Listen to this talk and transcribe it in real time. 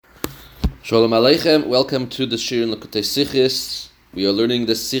Sholom Aleichem, welcome to the Shir in Lekutei Sichis. We are learning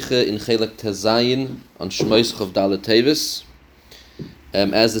the Sicha in Chelek Tezayin on Shemos Chof-Daled Teves.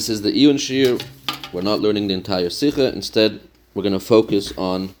 As this is the Iyun Shir, we're not learning the entire Sicha. Instead, we're going to focus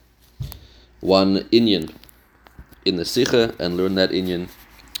on one Inyan in the Sicha and learn that Inyan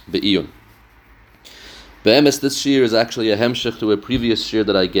be'Iyun. Be'emes, this Shir is actually a hemshech to a previous Shir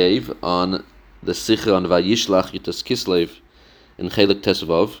that I gave on the Sicha on Vayishlach Yutas Kislev in Chelek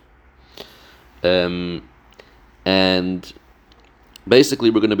Tesvav. And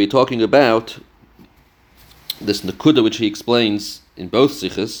basically we're going to be talking about this Nekuda which he explains in both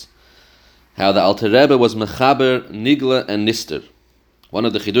Sichas, how the Alter Rebbe was Mechaber, Nigla and Nister. One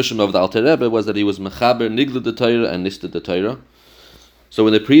of the Chidushim of the Alter Rebbe was that he was Mechaber, Nigla the Torah and Nister the Torah. So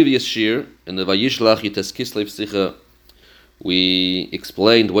in the previous Shir, in the Vayishlach Yutas Kislev Sicha, we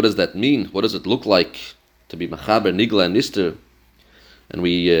explained what does that mean, what does it look like to be Mechaber, Nigla and Nister, and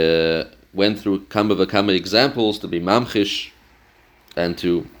we went through kama examples to be mamchish and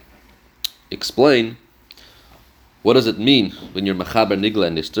to explain what does it mean when you're mechaber nigla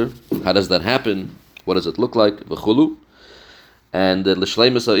and nister. How does that happen? What does it look like? V'chulu. And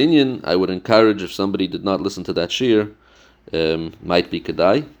l'shleimus ha'inyan, I would encourage, if somebody did not listen to that shir, might be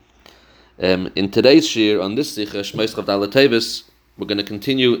kedai. In today's shir on this sicha Shemos Chof-Daled Teves, we're going to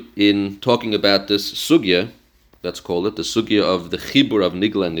continue in talking about this sugya. Let's call it the sugya of the chibur of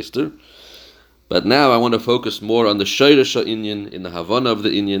nigla and nister. But now I want to focus more on the Shayrish Inyan, in the Havana of the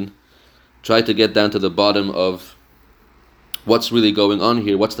Inyan, try to get down to the bottom of what's really going on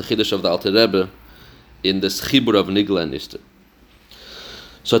here, what's the Chiddush of the Alter Rebbe in this Chibur of Nigla and Nister.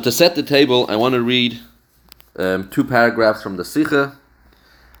 So to set the table, I want to read two paragraphs from the Sicha,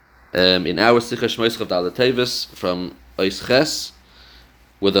 in our Sicha Shemos Chof-Daled Teves, from Ois Ches,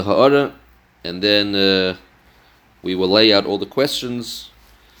 with the Ha'ara, and then we will lay out all the questions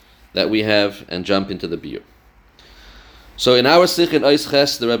that we have and jump into the beer. So in our Sikh in Ois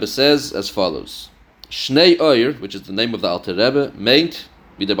Ches, the Rebbe says as follows: Shnei Oyer, which is the name of the Alter Rebbe, meint,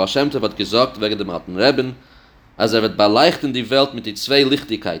 wie der Baal Shem Tov hat gesagt wegen dem Alten Rebben, als wird beleuchten die Welt mit die zwei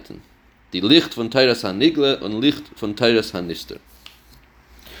Lichtigkeiten, die Licht von Teiras HaNigle und Licht von Teiras HaNister.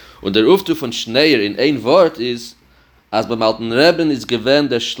 Und der Uftu von Schneier in ein Wort ist, als beim Alten Rebben ist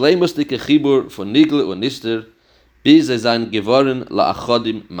gewähnt der schleimustige Chibur von Nigle und Nister, bis sie sein geworden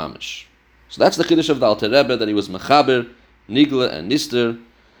la'achodim mamish. So that's the Chiddush of the Alter Rebbe, that he was mechaber, nigla and nister,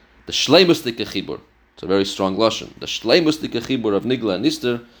 the shleimustike chibur. It's a very strong lashon. The shleimustike chibur of nigla and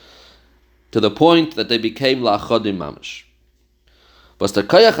nister, to the point that they became la'achodim mamish. Was der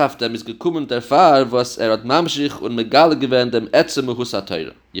koyach auf dem ist gekommen der Fahr, was hat mamshich und megale gewähnt dem etzem mehus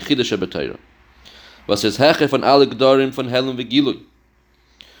ha-teira, yichidische beteira. Was ist heche von alle Gdorim von Helen wie Gilui.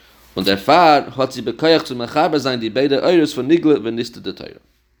 Und der Fahr hat sie bekoyach zu mechaber sein, die beide Eures von Nigle und Nister der Teira.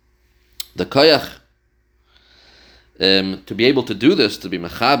 The koyach, to be able to do this, to be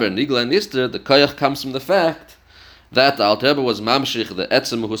mechaber, Nigle and Nister, the koyach comes from the fact that the Alter Rebbe was mamshich the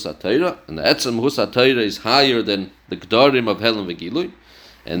etzem mehus ha-teira, and the etzem mehus ha-teira is higher than the Gdorim of Helen v'Gilui,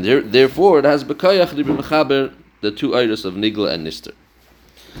 and therefore it has bekoyach to be mechaber the two Eures of Nigle and Nister.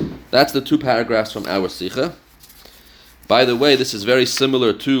 That's the two paragraphs from our Sicha. By the way, this is very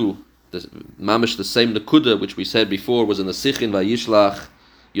similar to the mamish, the same nekuda which we said before was in the Sichin Vayishlach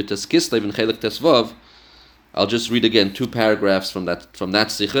Yutas Kislev in Chelek Tesvav. I'll just read again two paragraphs from that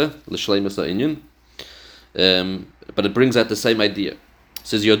Sicha, l'shleimus ha'inyan, but it brings out the same idea. It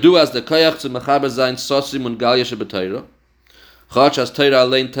says, Yodu as the koyach zu mechaber sein sosim und galya shebetayra, chach as Teira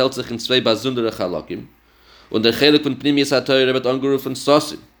allein telt sich in zwei basundere chalakim, und der Chelek von Pnimis ha-Teira wird angerufen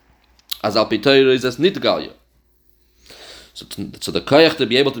sosim, as al Teira ist es nicht galya. So the koyach to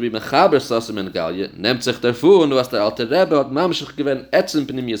be able to be mechaber sosim and galya nimmt sich davor, und was der Alter Rebbe hat mamshich gewinn etzem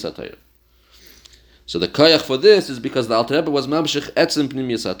pnimis ha-Teira. So the koyach for this is because the Alter Rebbe was mamshich etzem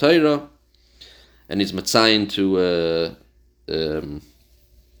pnimis ha-Teira, and he's metzayin to the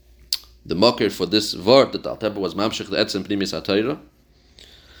mocker for this word that the Alter Rebbe was mamshich the etzem pnimis ha-Teira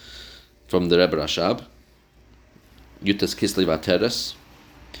from the Rebbe Rashab Yutas Kislev HaTeres.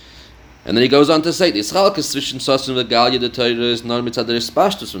 And then he goes on to say, the Ischalkus zwischen Sosim und Galya der Teure ist nur mit der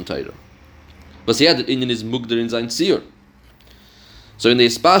Ispashtus von Teure. Was hier der Inyan is Mugder in sein Zier. So in the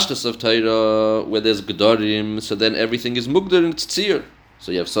Ispashtus of Teure, where there's Gedorim, so then everything is Mugder in its Zier.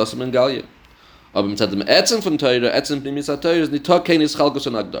 So you have Sosim and Galya. Aber mit dem Etzem von Teure, Etzem Pnimis ha-Teure, is nicht kein Ischalkus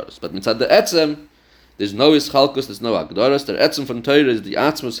und Agdoros. But mit der Etzem, there's no Ischalkus, there's no Agdoros. Der Etzem von Teure ist die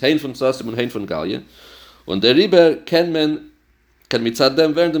Atzmus, hein von Sosim und hein von Galya. Und der Rieber kann mitzad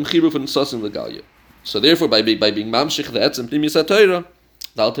them während dem Chibur von Sosim Legalya. So therefore, by being mamshich the etzem pnimis ha-Teira,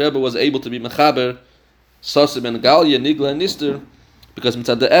 the Alter Rebbe was able to be mechaber Sosim and Galya, Nigla and Nister, because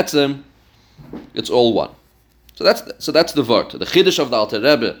mitzad the etzem it's all one. So that's the vart. The chiddush of the Alter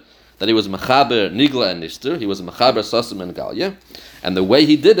Rebbe, that he was mechaber nigla and nister, he was mechaber sasam and galya, and the way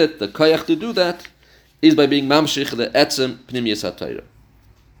he did it, the koyach to do that, is by being mamshich the etzem pnimiyas haTorah.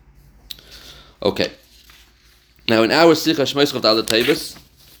 Okay. Now in our sikha Chof-Daled Teves,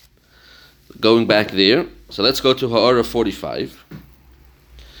 going back there, so let's go to Ha'ara 45.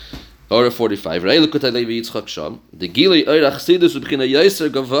 Ha'ara 45. Rei l'kutei Levi Yitzchak Sham, the gili oir achsidus ubchina yoser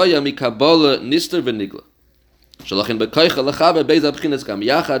gavaya mi kabbalah nister v'nigla. Shalachin b'koicha lechaber beiza b'chinas gam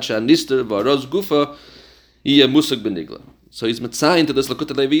yachad she'an nister v'aroz gufa yiyeh musag b'nigla. So he's mitzayin to this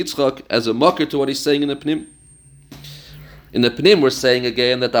l'kutei Levi Yitzchak as a mocker to what he's saying in the Pnim. In the Pnim, we're saying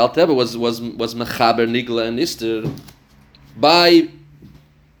again that the Alter Rebbe was mechaber nigla and nister by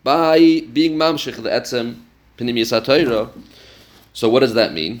being mamshich the etzem pnimiyas haTorah. So what does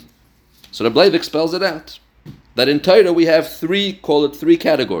that mean? So the Rabbi spells it out that in Torah we have three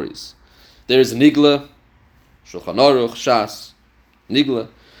categories. There's nigla, Shulchan Aruch, Shas, nigla.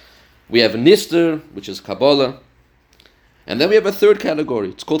 We have nister, which is Kabbalah, and then we have a third category.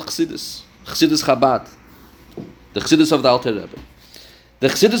 It's called Chassidus Chabad. The Chassidus of the Alter Rebbe. The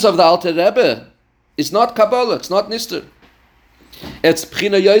Chassidus of the Alter Rebbe is not Kabbalah, it's not Nister. It's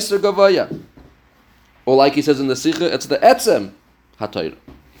B'china Yoser Gavaya. Or like he says in the Sikha, it's the Etzem HaTorah.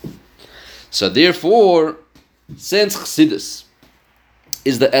 So therefore, since Chassidus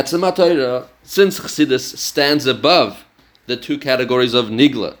is the Etzem HaTorah, since Chassidus stands above the two categories of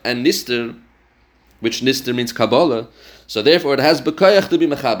Nigla and Nister, which Nister means Kabbalah, so therefore it has B'koyach to be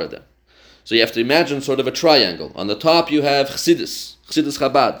Mechaber them. So you have to imagine sort of a triangle. On the top you have Chassidus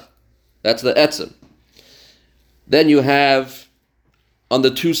Chabad. That's the Etzem. Then you have, on the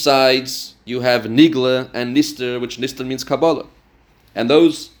two sides, you have Nigla and Nister, which Nister means Kabbalah. And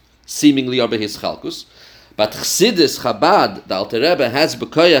those seemingly are Behis Chalkus. But Chassidus Chabad, the Alter Rebbe, has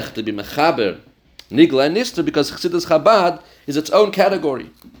B'koyach to be Mechaber Nigla and Nister because Chassidus Chabad is its own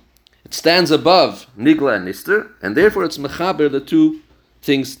category. It stands above Nigla and Nister, and therefore it's Mechaber the two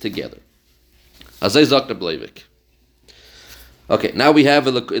things together. Azay Zakta Bleivik. Okay, now we have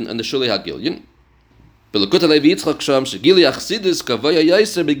in the Shuli HaGilyon. B'lekutei Levi Yitzchak Sham shegili achsidus kavaya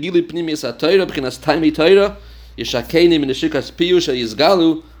yoser begili pnimiyas haTorah b'chinas taimi Torah yishakeni min neshikas piyu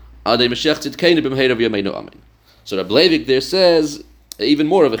sheyizgalu adei Mashiach tzidkeni b'mheira v'yameinu amen. So Rabbi Leivik there says even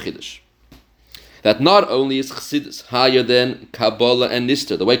more of a chiddush. That not only is Chassidus higher than Kabbalah and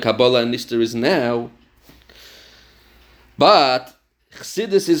Nister, the way Kabbalah and Nister is now, but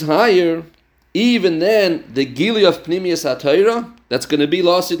Chassidus is higher even then the gili of pnimiyas haTorah, that's going to be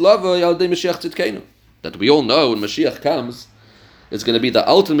lasid lava yaldei Mashiach tzidkenu. That we all know when Mashiach comes, it's going to be the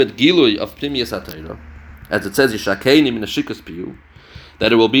ultimate gilui of pnimiyas haTorah, as it says yishakeni min neshikas piyu,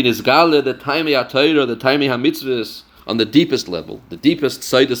 that it will be nizgale the taimei haTorah, the taimei hamitzvahs on the deepest level, the deepest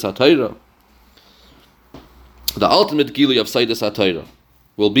saydus haTorah. The ultimate gilui of saydus haTorah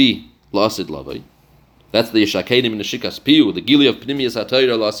will be lasid lava. That's the Yishakeni min neshikas piyu, the gili of pnimiyas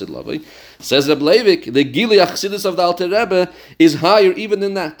haTorah lasid lavai. Says Rabbi Leivik, the gili achsidus of the Alter Rebbe is higher even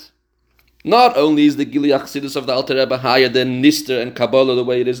than that. Not only is the gili achsidus of the Alter Rebbe higher than Nister and Kabbalah the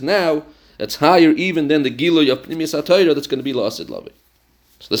way it is now, it's higher even than the gili of pnimiyas haTorah that's going to be lasid lavai.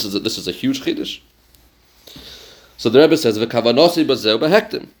 So this is a huge chiddush. So the Rebbe says v'kavanosi bazeh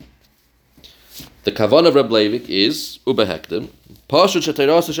ubehektim. The kavan of Rabbi Leivik is ubehektim. Pashut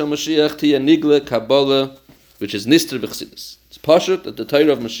she'Torah shel Mashiach tiya nigla Kabbalah, which is Nister v'Chassidus. It's pashut that the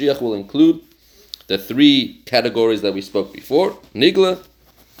Torah of Mashiach will include the three categories that we spoke before: Nigla,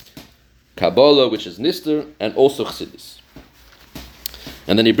 Kabbalah, which is Nister, and also Chassidus.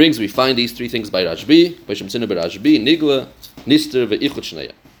 And then we find these three things by Rashbi, by Shemsinu Rashbi, Nigla, Nister, ve'ichud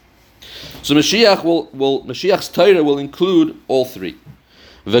shneya. So Mashiach's Torah will include all three.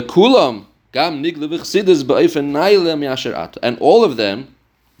 V'kulam gam nigla v'chassidus ba'ofen naila mi'asher ata. And all of them,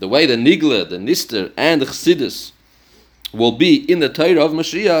 the way the nigla, the nister, and the chassidus will be in the Torah of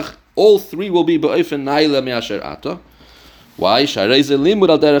Mashiach, all three will be ba'ofen naila mi'asher ata. Why? Sharei ze limud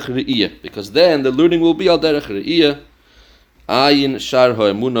al derech re'iyah. Because then the learning will be al derech re'iyah. Ayin shar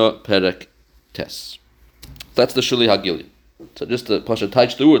ha'emuna perek tes. That's the Shuli HaGilyon. So just to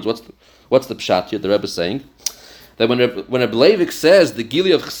touch the words, what's the pshat here? The Rebbe is saying that when Rabbi Leivik says the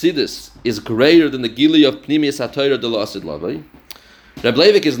gili of Chassidus is greater than the gili of Pnimiyas HaTorah de Lasid Lavai, Rabbi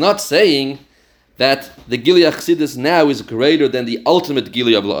Leivik is not saying that the gili of Chassidus now is greater than the ultimate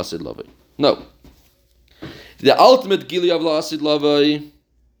gili of Lasid Lavai. No. The ultimate gili of Lasid Lavai,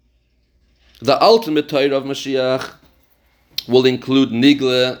 the ultimate Torah of Mashiach, will include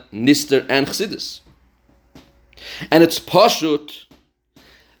Nigla, Nister, and Chassidus. And it's pashut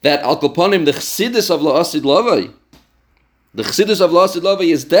that al kolpanim the Chassidus of Lasid Lavai The Chassidus of Lasid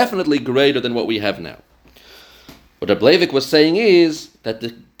Lavai is definitely greater than what we have now. What Rabbi Leivik was saying is that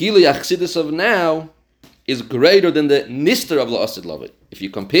the Gilui Chassidus of now is greater than the Nister of Lasid Lavai. If you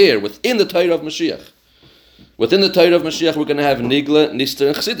compare within the Torah of Mashiach, we're going to have Nigla, Nister,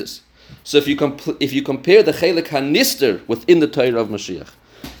 and Chassidus. So if you compare the Chelek HaNister within the Torah of Mashiach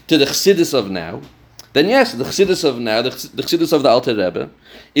to the Chassidus of now, then yes, the Chassidus of now, the Chassidus of the Alter Rebbe,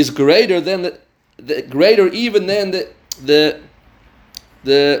 is greater than greater even than the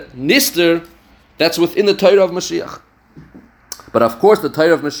Nister that's within the Torah of Mashiach. But of course, the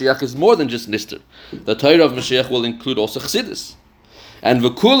Torah of Mashiach is more than just Nister. The Torah of Mashiach will include also Chassidus. And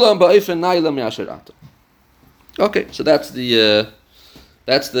v'kulam ba'ofen nayla me'asher ata. Okay, so that's the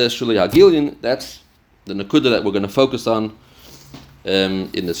Shulei HaGilyon. That's the Nakuda that we're going to focus on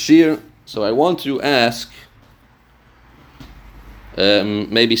in this Shir. So I want to ask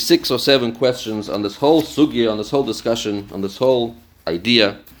maybe 6 or 7 questions on this whole sugya, on this whole discussion, on this whole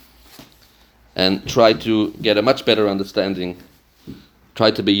idea, and try to get a much better understanding.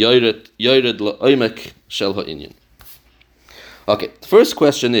 Try to be yored la'omek shel ha'inyan. Okay, the first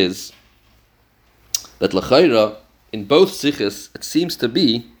question is that l'chayra, in both sichos, it seems to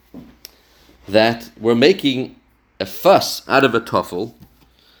be that we're making a fuss out of a tofel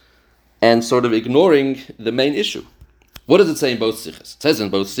and sort of ignoring the main issue. What does it say in both sichos? It says in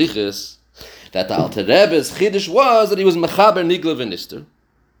both sichos that the Alter Rebbe's chiddush was that he was mechaber nigla v'nister.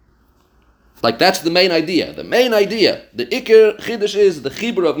 Like that's the main idea. The main idea, the ikar chiddush is the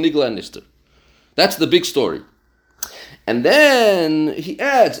chibur of nigla and nister. That's the big story. And then he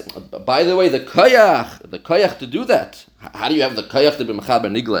adds, by the way, the koyach to do that. How do you have the koyach to be mechaber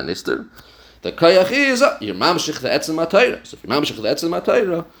nigla and nister? The koyach is you're mamshich the etzem HaTorah. So if you're mamshich the etzem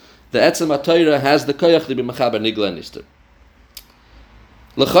HaTorah, the etzem HaTorah has the koyach to be mechaber nigla and nister.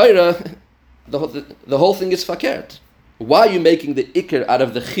 L'chayra, the whole thing is fakert. Why are you making the ikar out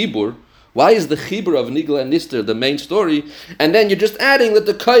of the chibur? Why is the chibur of nigla and nister the main story? And then you're just adding that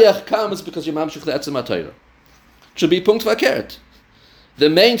the koyach comes because you're mamshich the etzem HaTorah. Should be punkt verkehrt. The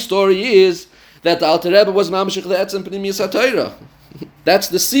main story is that the Alter Rebbe was mamshich the etzem pnimiyas HaTorah. That's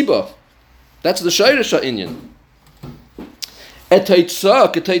the siba. That's the shayrish ha'inyan. Et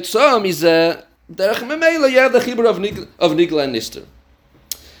haitzah mizeh derech memela, you have the chibur of nigla and nister.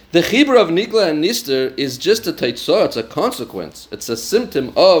 The chibur of nigla and nister is just a taitzah, it's a consequence. It's a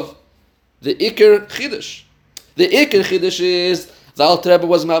symptom of the ikar chiddush. The ikar chiddush is the Alter Rebbe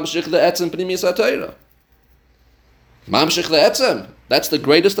was mamshich the etzem pnimiyas HaTorah. Mamshich the etzem. That's the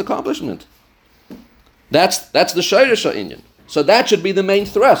greatest accomplishment. That's the shayrish ha'inyan. So that should be the main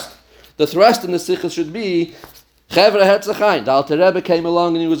thrust. The thrust in the sichos should be Chevra Herzachayin. The Alter Rebbe came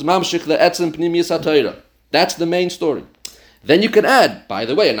along and he was mamshich the etzem pnimiyas HaTorah. That's the main story. Then you can add, by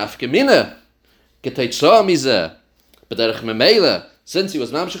the way, an afkemina, keteitzah mizeh, b'derech memela, since he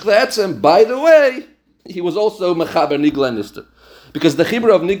was mamshich the etzem, by the way, he was also mechaber nigla and nister. Because the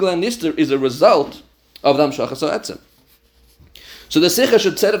chibur of nigla and nister is a result of the amshachas ha'etzem. So the Sikha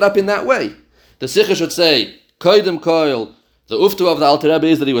should set it up in that way. The Sikha should say, Koidem Koil, the uftu of the Alter Rebbe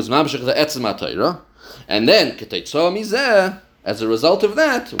is that he was mamshech the etzem HaTorah, and then, Keteitzah mizeh, as a result of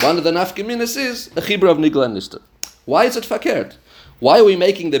that, one of the nafkeminis is a chibur of nigla and nister. Why is it fakert? Why are we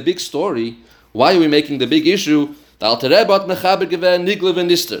making the big story? Why are we making the big issue? The Alter Rebbe hat mechaber gewen nigla and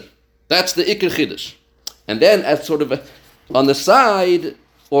nister. That's the ikar chiddush. And then, as sort of on the side,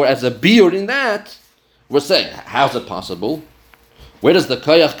 or as a biur in that, we're saying, how's it possible? Where does the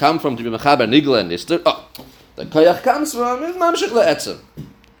koyach come from to be mechaber nigla and nister? Oh, the koyach comes from mamshich le'etzem.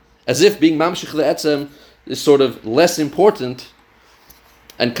 As if being mamshich le'etzem is sort of less important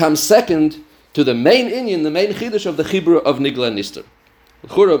and comes second to the main inyan, the main chiddush of the chibur of nigla and nister.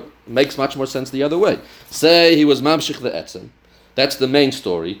 Chura makes much more sense the other way. Say he was mamshich le'etzem. That's the main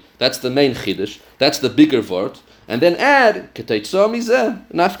story. That's the main chiddush. That's the bigger vort. And then add keteitzah mizeh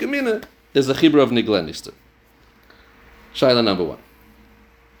nafkamina. There's the chibur of nigla and nister. Shaila number 1.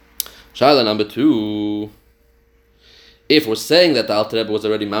 Shaila number 2. If we're saying that the Alter Rebbe was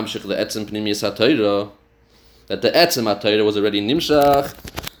already mamshich the etzem pnimiyas HaTorah, that the etzem HaTorah was already nimshach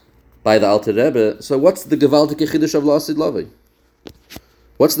by the Alter Rebbe, so what's the gewaltige chiddush of Lasid Lavai?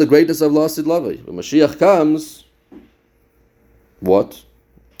 What's the greatest of Lasid Lavai? When Mashiach comes, what?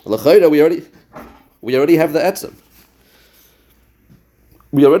 L'chayra, we already have the etzem.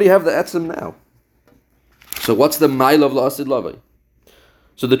 We already have the etzem now. So what's the mile of Lasid Lavai?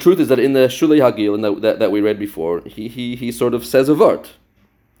 So the truth is that in the Shulei HaGilyon that we read before, he sort of says a vart.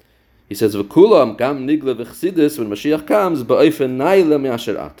 He says, "V'kulam gam nigla v'chsidis." When Mashiach comes, ba'ofen nayla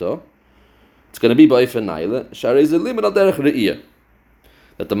me'asher ato. It's going to be ba'ofen nayla. Sharei ze limud al derech re'iyah.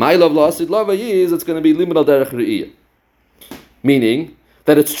 That the mile of Lasid Lavai is, it's going to be limud al derech re'iyah. Meaning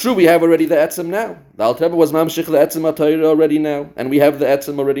that it's true we have already the etzem now. The Alter Rebbe was mamshich the etzem HaTorah already now, and we have the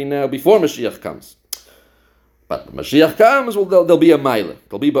etzem already now before Mashiach comes. But when Mashiach comes, there'll be a maila.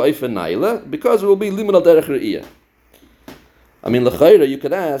 There'll be ba'ofen naila, because it will be limud al derech re'iyah. I mean, l'chayra, you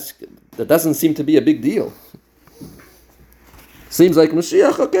could ask, that doesn't seem to be a big deal. Seems like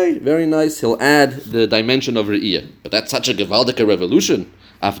Mashiach, okay, very nice, he'll add the dimension of re'iyah. But that's such a gewaldige revolution.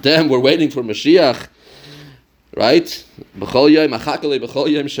 After we're waiting for Mashiach, right?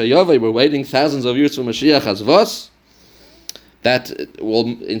 We're waiting thousands of years for Mashiach as vos. That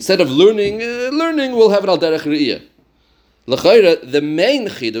will, instead of learning, we'll have it al derech re'iyah. L'chayra, the main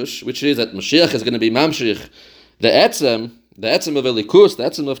chidush, which is that Mashiach is going to be mamshich, the etzem of Elikus, the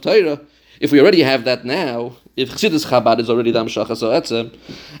etzem of Torah. If we already have that now, if Chassidus Chabad is already the Amshachas etzem,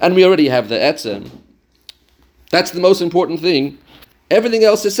 and we already have the etzem, that's the most important thing. Everything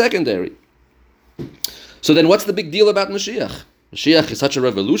else is secondary. So then, what's the big deal about Mashiach? Mashiach is such a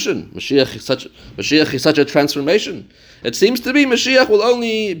revolution. Mashiach is such a transformation. It seems to be Mashiach will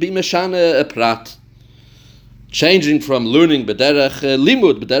only be meshana a prat, changing from learning b'derech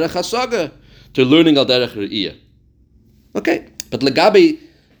limud, b'derech hasaga, to learning al derech re'iyah. Okay, but Lagabi,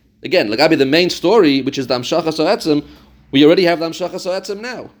 the main story, which is the Amshachas etzem, we already have the Amshachas etzem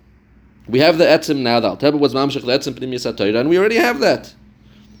now. We have the etzem now. The Alter Rebbe was mamshech the etzem pnimiyas HaTorah, and we already have that.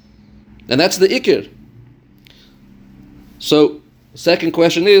 And that's the ikir. So, second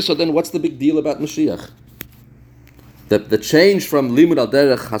question is, so then what's the big deal about Mashiach? The change from limud al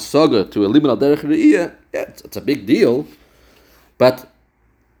derech hasaga to a limud al derech re'iyah, yeah, it's a big deal, but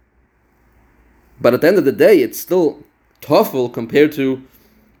at the end of the day, it's still toughl compared to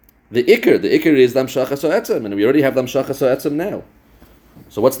the ikr. The ikr is the Amshachas etzem, and we already have the Amshachas etzem now.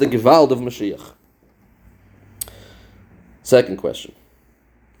 So what's the gewalt of Mashiach? Second question.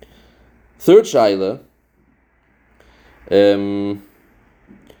 Third shaila,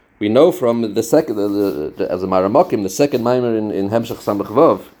 we know from the second, as a Maramakim, the second Maimer in Hemshech Samach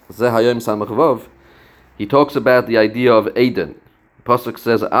Vav, Zeh Hayom Samach Vav, he talks about the idea of Eden. The pasuk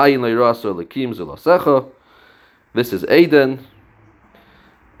says, "Ayin le'iraso lekim zelasecha." This is Eden,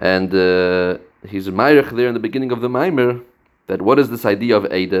 and he's Meirich there in the beginning of the Maimer that what is this idea of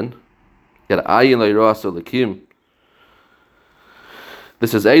Eden? That Ayin le'iraso lekim.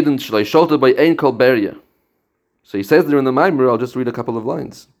 This is Eden shlei sholta by ein kol beria. So he says there in the Maimer, I'll just read a couple of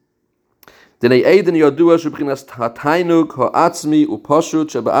lines. Denei Eden yodua shebchinas hatainug ha'atzmi u'pashut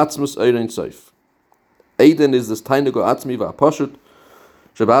shebe'atzmus eirein soif. Eden is this tainug ha'atzmi va'pashut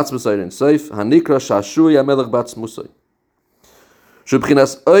shebe'atzmus eirein soif hanikra shashui ha'melech ba'atzmusai.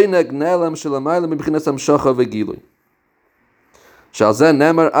 Shebchinas oineg nelam shelamayla mebchinas amshacha ve'gilui. Shal zeh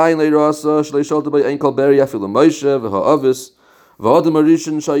nemar ayin le'rasa shlei sholta by ein kol beria afilu Moshe v'ha'avis v'adam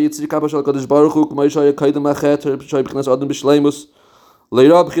arishin shayitzri kappa shal kadosh baruch hu k'may shaya kaidem achet shay b'chinas adam b'shleimus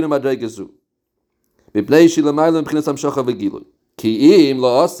le'ra b'china madregezu b'plei shilamayla b'chinas amshacha v'gilui ki im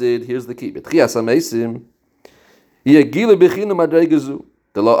lo asid, here's the key, b'tchias ha'meisim yeh gilui b'china madregezu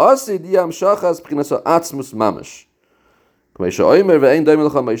the lo asid yeh amshachas b'chinas ha'atzmus mamash k'may sha'omer v'ein daim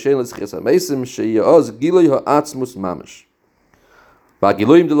l'cha meishen l'tchias ha'meisim sheyeh oz gilui ha'atzmus mamash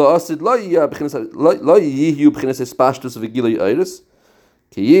V'agiluim de lo asid lo yihiu b'chinas espashtus v'gilui eiris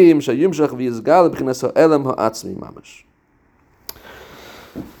ki yim shayimshach v'yizgal b'chinas ha'elam ha'atzmi mamash.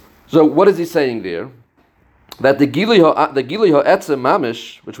 So what is he saying there? That the gilui ha'etzem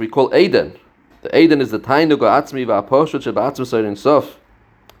mamash, which we call Eden, the Eden is the tainug ha'atzmi v'aposhut she'ba'atzmusay in sof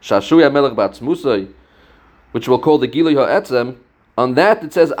shashui ha'melech ba'atzmusay, which we'll call the gilui ha'etzem. On that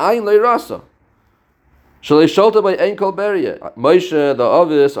it says ayin le'rasa. Shalei sholta by ein kol beria. Moshe, the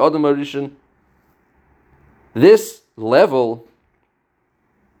Avis, Adam Arishin. This level,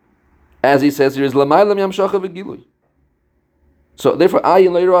 as he says here, is lamaylam yamshacha v'gilui. So therefore,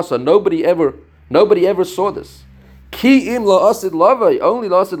 ayin le'rasa. Nobody ever saw this. Ki im lo asid lavai. Only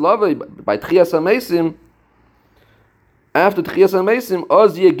lo asid lavai by tchias hamesim. After tchias hamesim,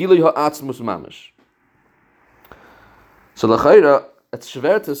 oz yeh gilui ha'atzmus mamash. So l'chayra, it's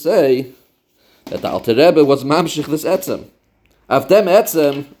schwer to say that the Alter Rebbe was mamshich this etzem. Af dem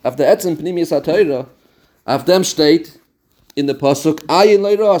etzem pnimiyas HaTorah, af dem steht in the pasuk ayin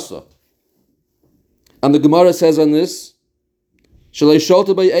le'rasa. And the Gemara says on this, shalei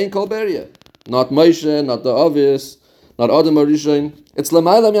sholta by ein kol beria. Not Moshe, not the Avis, not Adam Arishin. It's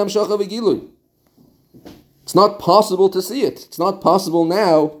lamaylam yamshacha v'gilui. It's not possible to see it. It's not possible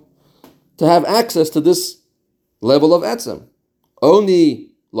now to have access to this level of etzem. Only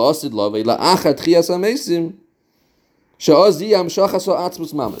la'asid lavei la'achat tchias hamesim she'oz yeh amshachas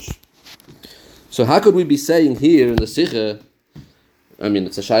ha'atzmus mamash. So how could we be saying here in the Sikha, I mean,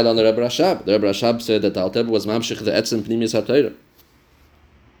 it's a shayla on the Rebbe Rashab. The Rebbe Rashab said that the Alter Rebbe was mamshich the etzem pnimis HaTorah.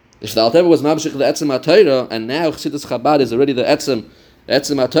 If the Alter Rebbe was mamshich the etzem HaTorah, and now Chassidus Chabad is already the etzem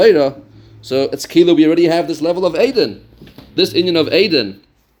HaTorah, so it's kilo, we already have this level of Eden. This inyan of Eden,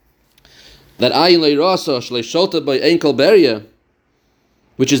 that ayin leirasa shlei sholta by ein kol beria,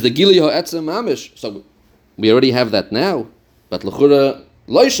 which is the gili ha'etzem mamish. So we already have that now. But l'chura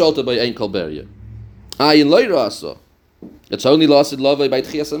loy sholta by ein kol beria. Ayin leirasa. It's only lasted lavai by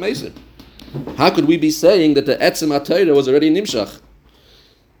tchias ha'meser. How could we be saying that the etzem ha'Torah was already nimshach?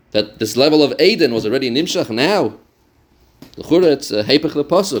 That this level of Eden was already nimshach now? L'chura it's heipech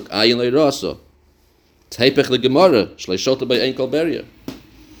lepasuk ayin leirasa. It's heipech legemara shlei sholta by ein kol beria.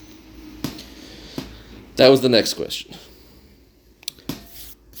 That was the next question.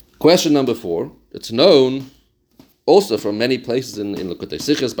 Question number 4. It's known also from many places in Likutei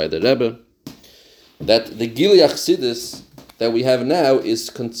Sichos by the Rebbe that the Gili Achsidis that we have now is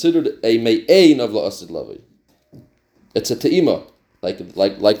considered a me'ein of la'asid lavai. It's a te'ima, like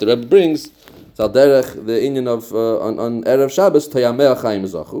the Rebbe brings. It's al derech the inyan of on Erev Shabbos tayameh achayim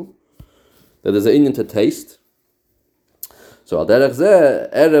zachu. That there's an inyan to taste. So al derech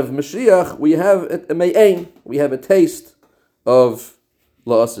zeh Erev Mashiach we have a me'ein, we have a taste of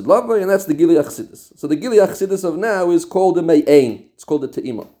la'asid lavai, and that's the Gili Achsidis. So the Gili Achsidis of now is called a me'ein. It's called a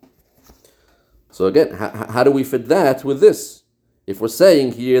te'ima. So again, how do we fit that with this? If we're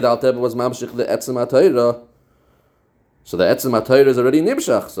saying here the Alter Rebbe was mamshich the etzem HaTorah, so the etzem HaTorah is already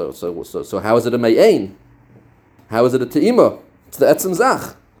nimshach. So how is it a me'ein? How is it a te'ima? It's the etzem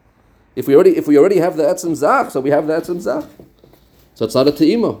zach. If we already have the etzem zach, so we have the etzem zach. So it's not a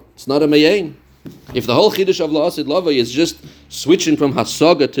te'ima. It's not a me'ein. If the whole chiddush of la'asid lavai is just switching from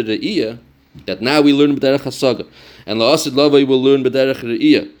hasaga to re'iyah, that now we learn b'derech hasaga, and la'asid lavai will learn b'derech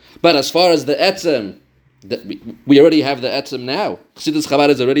re'iyah. But as far as the etzem, we already have the etzem now. Chassidus Chabad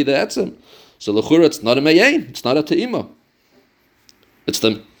is already the etzem. So l'chura, it's not a me'ein. It's not a te'ima. It's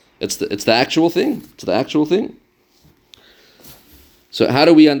the actual thing. It's the actual thing. So how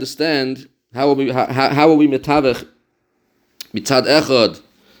do we understand? How are we metavech mitzad echad?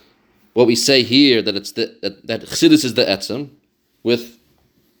 What we say here that it's that Chassidus is the etzem, with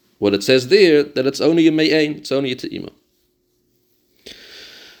what it says there that it's only a me'ein. It's only a te'ima.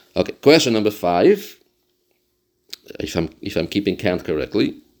 Okay, question number 5. If I'm keeping count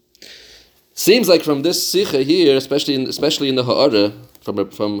correctly, seems like from this sikha here, especially in the Ha'ara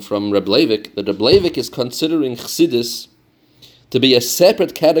from Reb Leivik, that Reb Leivik is considering Chassidus to be a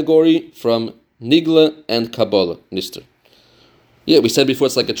separate category from Nigla and Kabbalah, Nister. Yeah, we said before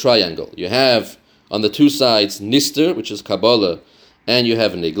it's like a triangle. You have on the two sides Nister, which is Kabbalah, and you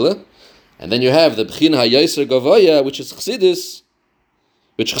have Nigla, and then you have the B'china HaYoser Gavaya, which is Chassidus.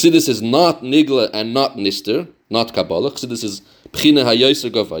 Which Chassidus is not Nigla and not Nister, not Kabbalah. Chassidus is B'china HaYoser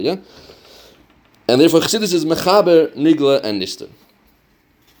Gavaya. And therefore Chassidus is Mechaber, Nigla, and Nister.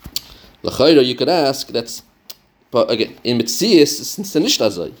 L'chayra, you could ask, but again, in Metzias, it's nicht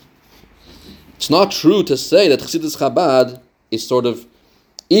azay. It's not true to say that Chassidus Chabad is sort of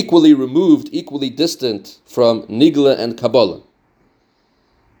equally removed, equally distant from Nigla and Kabbalah.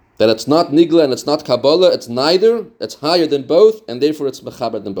 That it's not Nigla and it's not Kabbalah, it's neither, it's higher than both, and therefore it's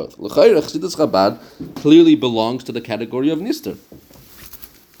mechaber than both. L'chayra, Chassidus Chabad clearly belongs to the category of Nister.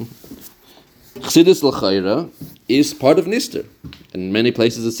 Chassidus L'chayra is part of Nister. In many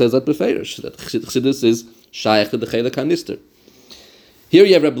places it says that beferish, that Chassidus is Shaykh to the Chelek HaNister. Here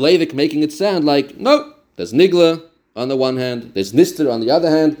you have Reb Leivik making it sound like, no, there's Nigla on the one hand, there's Nister on the other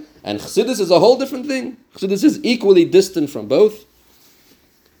hand, and Chassidus is a whole different thing. Chassidus is equally distant from both.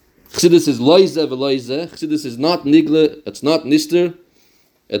 Chassidus is loize v'loize. Chassidus is not Nigla, it's not Nister.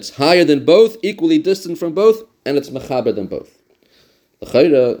 It's higher than both, equally distant from both, and it's mechaber than both.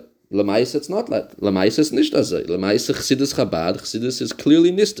 L'chayra, l'mayis it's not like. L'mayis is nicht azay. L'mayis Chassidus Chabad, Chassidus is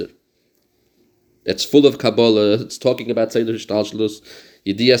clearly Nister. It's full of Kabbalah, it's talking about Seder Shtalshlus,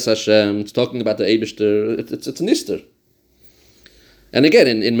 Yediyas Hashem, it's talking about the Eibishter, it's Nister. And again,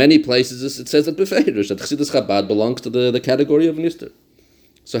 in many places it says that beferish, that Chassidus Chabad belongs to the category of Nister.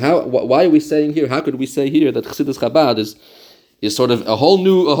 So why are we saying here? How could we say here that Chassidus Chabad is sort of a whole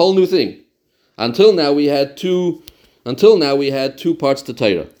new thing? Until now we had two parts to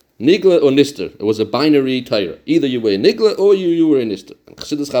Torah, Nigla or Nister. It was a binary Torah. Either you were a Nigla or you were a Nister. And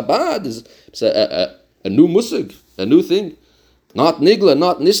Chassidus Chabad is a new musig, a new thing. Not Nigla,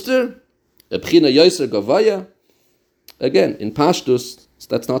 not Nister. A B'china Yoser Gavaya. Again, in Pashtus,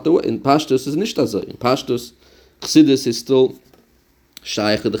 that's not the way. In Pashtus is nicht so. In Pashtus, Chassidus is still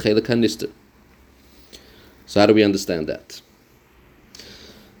Shaykh to the Chelek HaNister. So how do we understand that?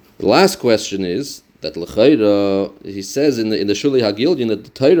 The last question is that l'chayra, he says in the Shuli Hagildian that the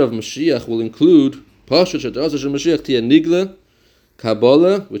Torah of Mashiach will include Pashat Shadras Hashem Mashiach Tia Nigla,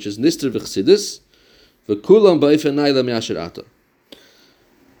 Kabbalah, which is Nister v'Chassidus, v'Kulam Ba'ifan Naila Me'asher Ata.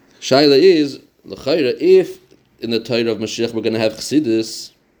 Shaila is l'chayra, if in the Torah of Mashiach we're going to have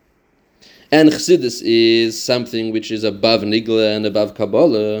Chassidus, and Chassidus is something which is above Nigla and above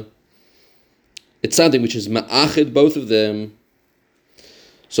Kabbalah, it's something which is ma'achid both of them.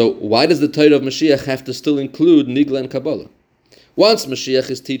 So why does the Torah of Mashiach have to still include Nigla and Kabbalah? Once Mashiach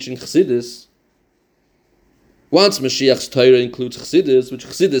is teaching Chassidus, once Mashiach's Torah includes Chassidus, which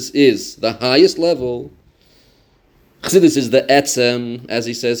Chassidus is the highest level, Chassidus is the etzem, as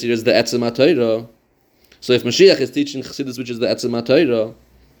he says here, is the etzem HaTorah. So if Mashiach is teaching Chassidus, which is the etzem HaTorah,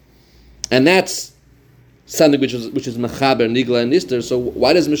 and that's something which is mechaber, Nigla, and Nister, so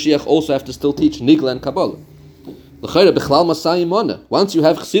why does Mashiach also have to still teach Nigla and Kabbalah? Once you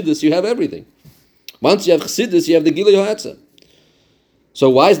have Chassidus, you have everything. Once you have Chassidus, you have the Gilui HaEtzem. So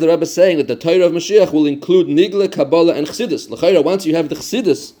why is the Rebbe saying that the Torah of Mashiach will include Nigla, Kabbalah, and Chassidus? Once you have the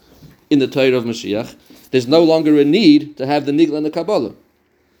Chassidus in the Torah of Mashiach, there's no longer a need to have the Nigla and the Kabbalah.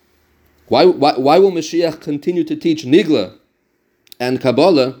 Why will Mashiach continue to teach Nigla and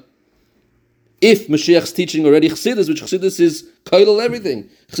Kabbalah if Mashiach's teaching already Chassidus, which Chassidus is koilel everything?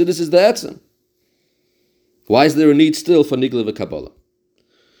 Chassidus is the Etzem. Why is there a need still for Nigla and Kabbalah?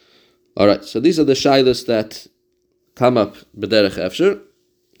 All right, so these are the shaylas that come up b'derech efsher.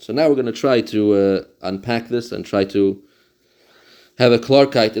 So now we're going to try to unpack this and try to have a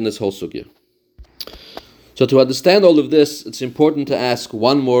klarkeit in this whole sugya. So to understand all of this, it's important to ask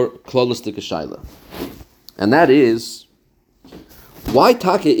one more klolistic shayla, and that is, why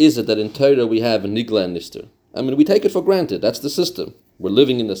take is it that in Torah we have Nigla and Nister? I mean, we take it for granted. That's the system. We're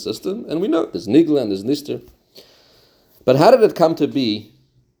living in the system, and we know there's Nigla and there's Nister. But how did it come to be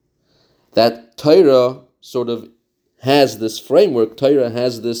that Torah sort of has this framework, Torah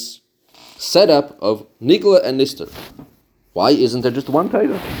has this setup of Nigla and Nister? Why isn't there just one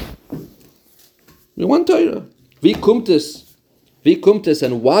Torah? One Torah. Vi kumtes,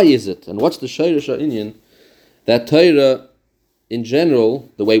 and why is it? And what's the Shayrish Inyan that Torah, in general,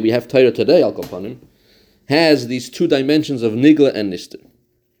 the way we have Torah today, Al Kapanim, has these two dimensions of Nigla and Nister?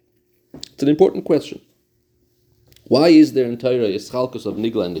 It's an important question. Why is there in Torah a schalkus of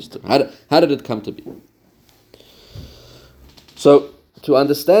Nigla and Nister? How did it come to be? So, to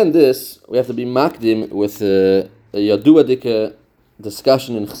understand this, we have to be makdim with a Yadua Dika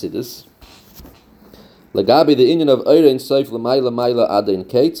discussion in Chassidus. Lagabi the inyan of Eire in Seif Lamaila Maila Adein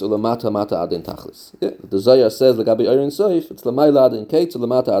Kates or Lamata Mata Adein Tachlis. Yeah, the Zohar says Lagabi Eire in Seif, it's Lamaila Adein Kates or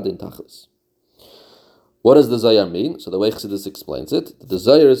Lamata Adein Tachlis. What does the Zohar mean? So the way Chassidus explains it, the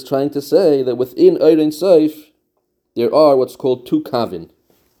Zohar is trying to say that within Eire in Seif there are what's called two kavin,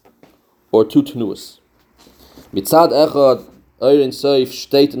 or two tnuas. Mitzad Echad Eire in Seif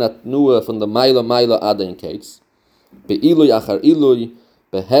steht in a tnua von the Maila Maila Adein Kates, Be'ilui Achar Ilui,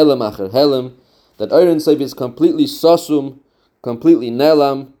 Behelem Achar Helem, that Eire in Seif is completely sosum, completely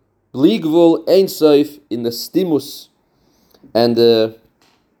nelam, bligvul ein Seif in the stimus and the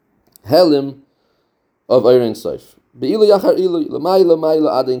helim of Eire in Seif. Be'ilu yachar ilu, l'mayla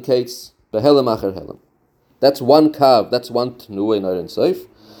mayla adin kates, behelim achar helim. That's one kav, that's one tnuah in Eire in Seif.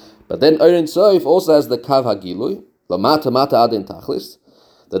 But then Eire in Seif also has the kav hagilui, l'mata mata adin tachlis,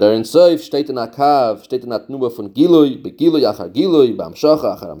 that Eire in Seif steht in a kav, steht in a tnuah von gilui, begilui achar gilui,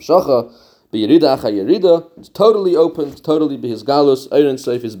 ba'amshacha achar amshacha, B'yerida achar yerida, it's totally open, it's totally b'his galus. Eire in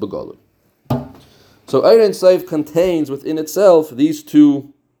Seif is begolur. So Eire in Seif contains within itself these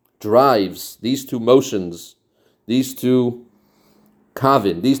two drives, these two motions, these two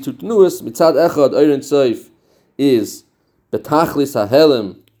kavin, these two tnuas. Mitzad echad Eire in Seif is betachlis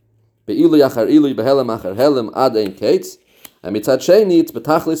hahelem, be'ilu achar ilu, behelem achar helem ad ein kates, and mitzad sheni it's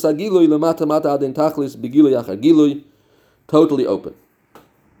betachlis hagilui, lemata mata ad ein tachlis, begilui achar gilui, totally open.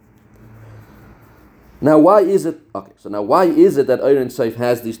 Now, why is it that Eire in Seif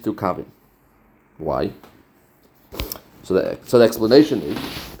has these two kavim? Why? So the explanation is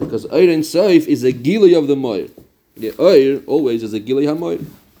because Eire in Seif is a gilui of the moir. The Eire always is a gilui hamoir.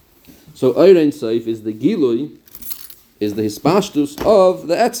 So Eire in Seif is the gilui, is the hispashtus of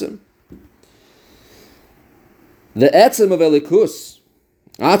the etzem. The etzem of elikus,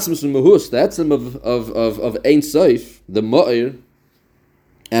 atzmus and mahus, the etzem of ein Seif, the moir,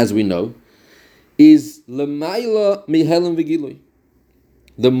 as we know, is l'mayla mihelem v'gilui.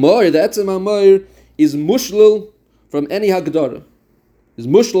 The moir, the etzem ha-moir, is mushlul from any hagdara. Is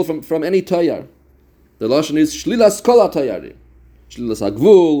mushlul from any tayar. The lashon is shlilas kol ha-tayarim. Shlilas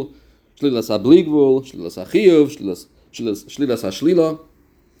ha-gvul, shlilas ha-bli gvul, shlilas ha-chiyuv, shlilas ha-shlila.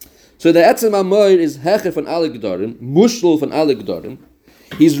 So the etzem hamoir is hecher von alle gedorim, mushel von alle gedorim.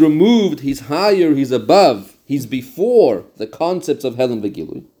 He's removed, he's higher, he's above, he's before the concepts of Helam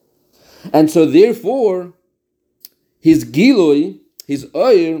v'Gilui. And so therefore, his Gilui, his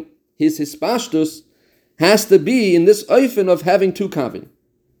Oyer, his Hispashtus, has to be in this Oifen of having two Kavin.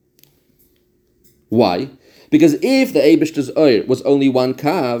 Why? Because if the Eibishter's Oyer was only one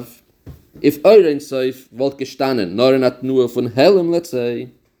Kav, if Oyer in Seif wollt gestanden, nor not nur von Helam, let's say,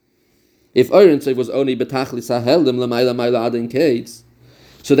 if Oyer in Seif was only betachlis ha-Helam, l'mayla mayla adin kates,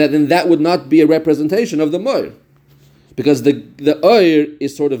 so that would not be a representation of the Moir. Because the Oyer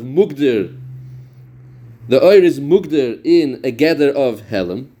is sort of mugdir. The Oyer is mugdir in a gather of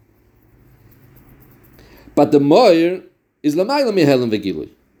Helam, but the Moir is l'mayla mi Helam v'Gilui.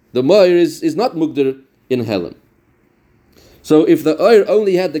 The Moir is not mugdir in Helam. So if the Oyer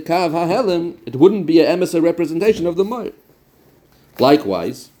only had the Kav ha-Helam, it wouldn't be an emissary representation of the Moir.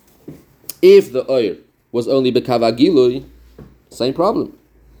 Likewise, if the Oyer was only b'Kav ha-Gilui, same problem.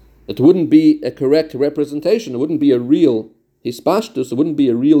 It wouldn't be a correct representation. It wouldn't be a real hispashtus. It wouldn't be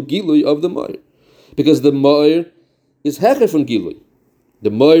a real gilui of the moir, because the moir is hecher from gilui.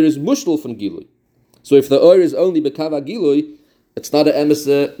 The moir is mushtal from gilui. So if the oir is only bekava gilui, it's not an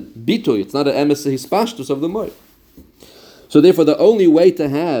emesa bitui. It's not an emesa hispashtus of the moir. So therefore, the only way to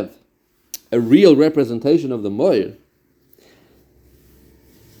have a real representation of the moir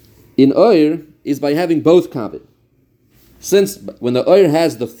in oir is by having both kavit. Since when the Oyer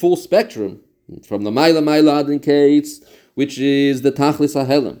has the full spectrum, from the Maila Adin Kates, which is the Tachlis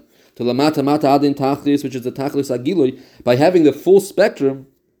HaHelam, to the Mata Adin Tachlis, which is the Tachlis HaGilui, by having the full spectrum,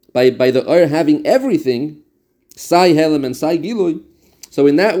 by the Oyer having everything, Sai Helam and Sai Gilui, so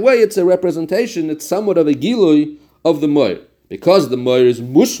in that way it's a representation, it's somewhat of a Gilui of the Moir. Because the Moir is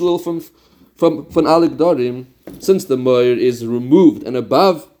Mushlil from Alik Dorim, since the Moir is removed and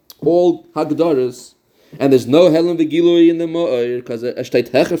above all Hagdoras, and there's no Helam v'Gilui in the Mo'ir, because a shteit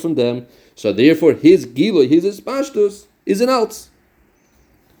hecher from them, so therefore his Gilui, his Hispashtus, is in Alts.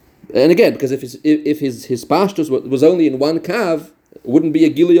 And again, because if his Hispashtus was only in one Kav, it wouldn't be a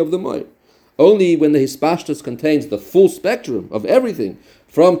Gilui of the Mo'ir. Only when the Hispashtus contains the full spectrum of everything,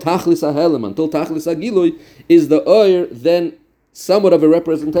 from Tachlis HaHelam until Tachlis HaGilui, is the Oir then somewhat of a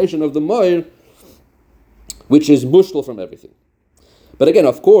representation of the Mo'ir, which is mushtal from everything. But again,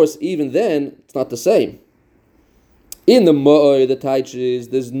 of course, even then, it's not the same. In the Mo'or, the Taichis,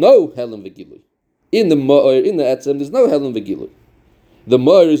 there's no Helam v'Gilui. In the Mo'or, in the Etzem, there's no Helam v'Gilui. The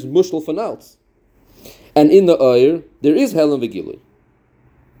Mo'or is Mushal Fanalts. And in the Oyer, there is Helam v'Gilui.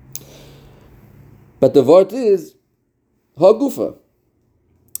 But the word is Hagufa.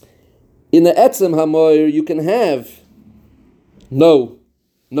 In the Etzem HaMo'or, you can have no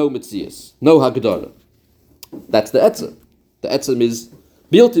Metzias, no Hagdara. That's the Etzem. The Etzem is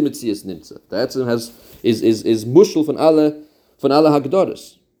Bilti Metzias Nimtza. The Etzem is Mushal von alle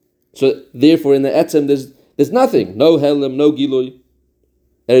Hagdoras. So therefore in the Etzem there's nothing. No Helam, no Gilui.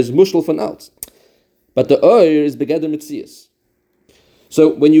 There is Mushal von Alt. But the Oyer is Begeder Metzias. So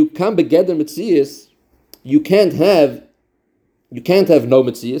when you come Begeder Metzias, you can't have no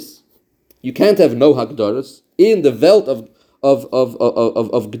Metzias. You can't have no Hagdoras. In the Welt of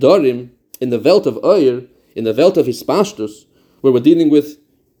Gdorim, in the Welt of Oyer, in the Welt of Hispashtus, where we're dealing with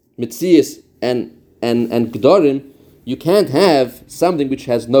Metzias and Gdorim, you can't have something which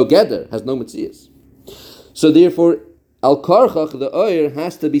has no Geder, has no Metzias. So therefore, Al Karchach, the Oyer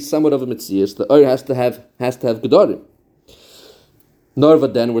has to be somewhat of a Metzias. The Oyer has to have Gdorim.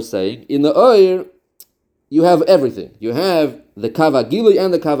 Norva then we're saying, in the Oyer, you have everything. You have the Kava Gilui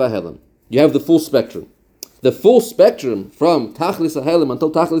and the Kava Helam. You have the full spectrum. The full spectrum from Tachlis HaHelam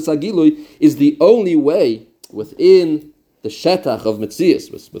until Tachlis HaGilui is the only way within the Shetach of Metzias,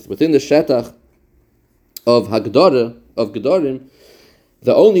 within the Shetach of Gedorim,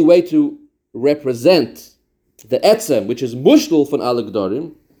 the only way to represent the Etzem, which is Mushtal from Al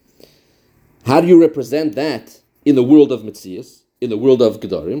Gedorim, how do you represent that in the world of Metzias, in the world of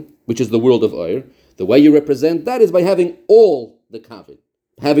Gedorim, which is the world of Oyer? The way you represent that is by having all the Kavit,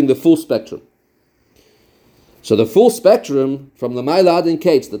 having the full spectrum. So the full spectrum from the Maila Adin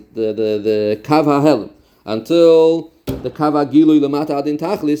Kates, the Kav HaHelam, until the Kav HaGilui Lamata Adin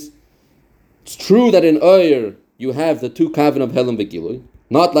Tachlis, it's true that in Oyer you have the two Kavin of Helam v'Gilui,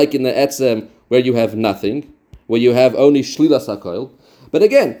 not like in the Etzem where you have nothing, where you have only Shlila Sakoil. But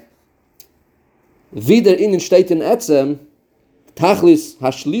again, wieder in steht in Etzem, Tachlis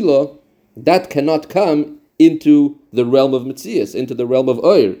HaShlila, that cannot come into the realm of Metzias, into the realm of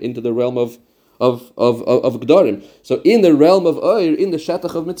Oyer, into the realm of Gdorim. So in the realm of Oyer, in the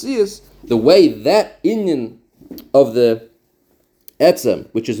Shatach of Metzias, the way that inyan of the etzem,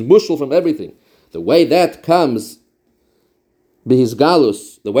 which is mushal from everything, the way that comes bihis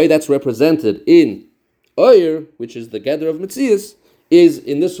galus, the way that's represented in oyer, which is the gather of Metzias, is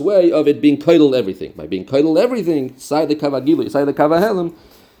in this way of it being koidel everything. By being koidel everything, side the kava gilui, side the kava helam,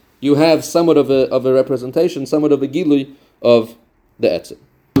 you have somewhat of a representation, somewhat of a gilui of the etzem.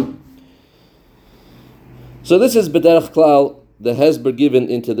 So this is b'derech klal, the hesber given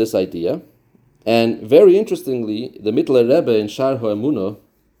into this idea. And very interestingly, the Mittler Rebbe in Shar HaEmunah,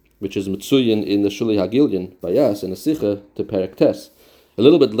 which is Mitzuyin in the Shuli Hagilyon, Bayas, in a Sicha to Perek Tes. A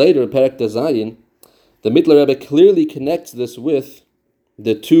little bit later, Perek Tezayin, the Mittler Rebbe clearly connects this with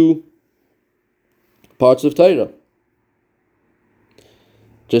the two parts of Torah.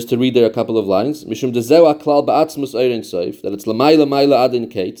 Just to read there a couple of lines. Mishum dezeu aklal ba'atzmus eirin soif, that it's l'mayla mayla adin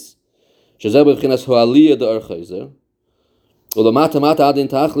kates, shezeu b'vchinas ho'aliyah de'or chayzer, u'lamata mata adin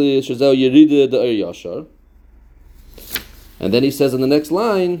tachli, shezeu yerida de'or yashar. And then he says in the next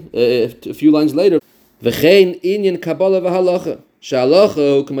line, a few lines later, v'chein inyan kabbalah v'halacha,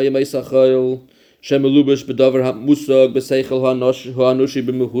 she'halacha k'ma yemei sachayil, she'melubish b'davar ha'musag, b'seichel ha'anushi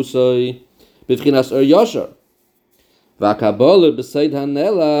b'mehusay, b'vchinas or yashar. V'akabbalah b'seid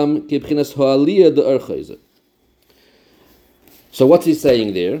ha'nelam k'bchinas ho'aliyah de'or chayzer. So what's he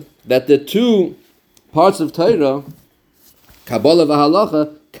saying there? That the two parts of Torah, Kabbalah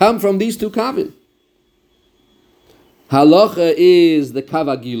v'halacha, come from these two kavim. Halacha is the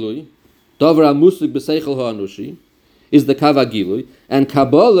kava gilui, davar ha'musig b'seichel ha'anushi is the kava gilui, and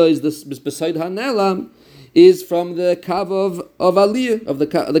Kabbalah is the b'seid ha'nelam is from the kava of aliyah, of the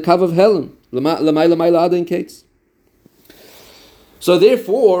kava of helam, l'mayla adin kates. So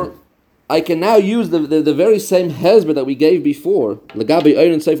therefore, I can now use the very same hezber that we gave before, l'gabi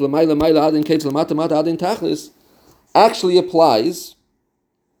eirin seif l'mayla adin kates l'mata mata adin tachlis, actually applies,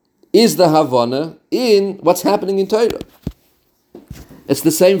 is the Havana in what's happening in Torah. It's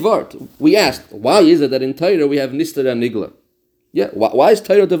the same word. We asked, why is it that in Torah we have Nistar and Nigla? Yeah, why is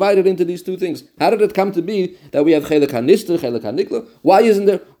Torah divided into these two things? How did it come to be that we have Chelek HaNistar, Chelek HaNigla? Why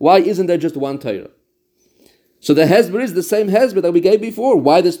isn't there just one Torah? So the hezber is the same hezber that we gave before.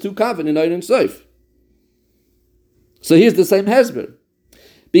 Why there's two kavin in Eirin Soif? So here's the same hezber.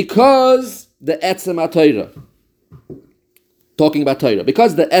 Because the etzem HaTorah, talking about Torah,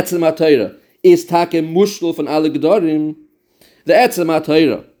 because the etzem HaTorah is take mushel von alle gedorim, the etzem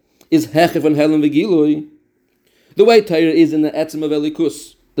HaTorah is heche von helen v'gilui, the way Torah is in the etzem of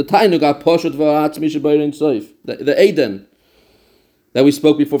Elikus, the tainug ha-poshet v'ha'atzmi she'b'Eirin Soif, the Eden that we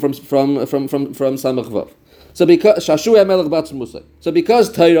spoke before from Samach Vav. So because Shashu Melech Batz Musa. So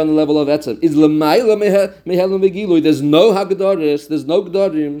because Torah on the level of etzem is l'mayla mehelen v'gilui, there's no hagdoris, there's no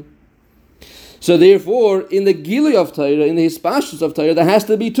gedorim. So therefore, in the gilui of Torah, in the hispashus of Torah, there has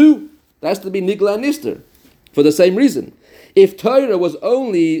to be two. There has to be Nigla and Nistar, for the same reason. If Torah was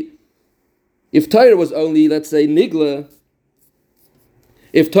only, let's say, Nigla,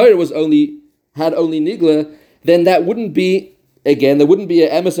 if Torah had only Nigla, then that wouldn't be, again, there wouldn't be an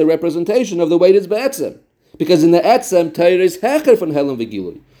emissary representation of the way it is be'etzem. Because in the etzem, Torah is hecher von helen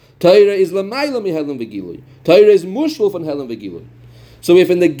v'gilui. Torah is l'mayla mi helen v'gilui. Torah is mushul von helen v'gilui. So if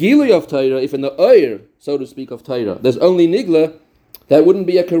in the gilui of Torah, if in the oyer, so to speak, of Torah, there's only nigla, that wouldn't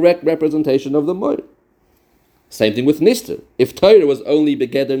be a correct representation of the moyer. Same thing with Nistar. If Torah was only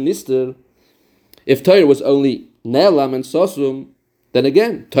begeder Nistar, if Torah was only nelam and sosum, then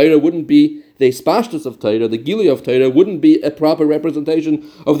again, Torah wouldn't be, the spashtus of Torah, the gilui of Torah, wouldn't be a proper representation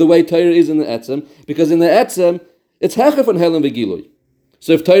of the way Torah is in the etzem, because in the etzem, it's hecher von helen v'gilui.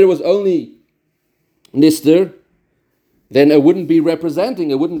 So if Torah was only Nistar, then it wouldn't be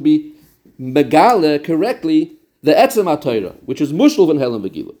representing, it wouldn't be megale correctly the etzem HaTorah, which is mushel von helen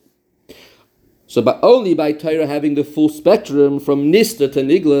v'gilui. So only by Torah having the full spectrum from Nistar to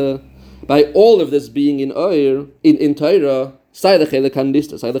Nigla, by all of this being in Oyer, in Torah, Sai the Chelek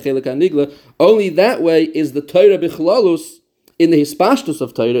HaNistar, Sai the Chelek HaNigla, only that way is the Torah bichlalus, in the hispashtus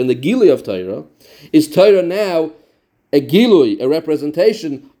of Torah, in the gilui of Torah, is Torah now a gilui, a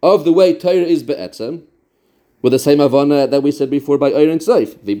representation of the way Torah is be'etzem, with the same avana that we said before by Eirin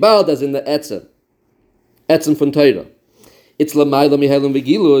Soif. Vibald as in the etzem from Torah. It's l'mayla mi helen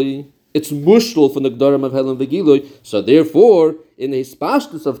v'gilui, it's mushel from the gdorim of helen v'gilui, so therefore, in the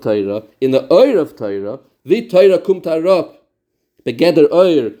hispashtus of Torah, in the oyer of Torah, the Torah kum tarop, begeder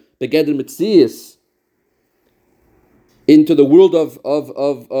oyer, begeder mitzias, into the world of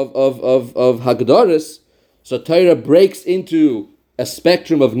hagdoris, so Torah breaks into a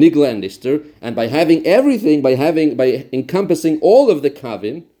spectrum of nigla and nistar, and by having everything, by encompassing all of the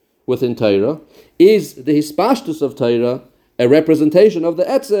kavim within Torah, is the hispashtus of Torah a representation of the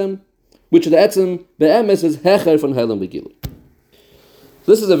etzem, which the etzem be'emes is hecher von helen v'gilui.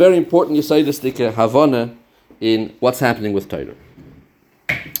 This is a very important Yesodistic Havana in what's happening with Torah.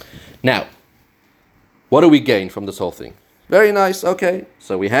 Now, what do we gain from this whole thing? Very nice, okay.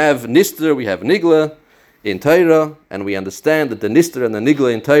 So we have Nister, we have Nigla in Torah, and we understand that the Nister and the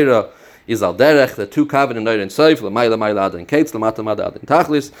Nigla in Torah is al derech, the two kavan in Neir and Seif, l'mayla mayla ad and kates, l'mata mada ad and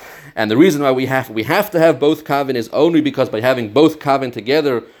tachlis. And the reason why we have to have both kavan is only because by having both kavan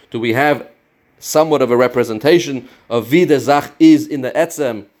together do we have somewhat of a representation of wie der Zach is in the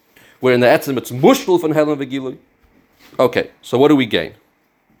etzem, where in the etzem it's mushtul von helen v'gilui. Okay, so what do we gain?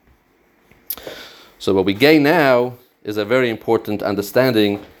 So what we gain now is a very important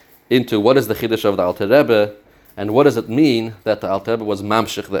understanding into what is the chiddush of the Alter Rebbe, and what does it mean that the Alter Rebbe was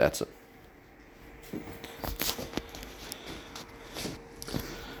mamshich the etzem.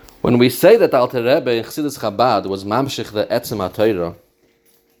 When we say that the Alter Rebbe in Chassidus Chabad was mamshich the etzem HaTorah,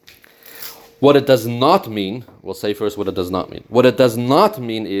 what it does not mean, we'll say first what it does not mean. What it does not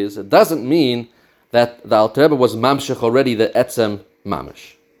mean is, it doesn't mean that the Alter Rebbe was mamshich already the etzem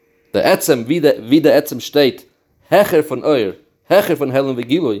mamish. The etzem, wie der etzem steht, hecher von Oyer, hecher von helen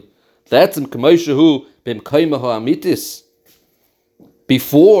v'gilui, the etzem k'moishehu bim koima ha'amitis,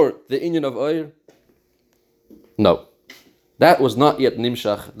 before the inyan of Oyer? No. That was not yet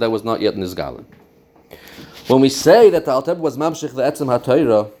nimshach, that was not yet nizgala. When we say that the Alter Rebbe was mamshich the etzem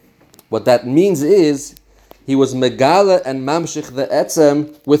HaTorah, what that means is, he was megala and mamshich the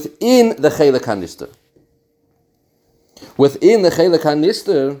etzem within the Chelek HaNister. Within the Chelek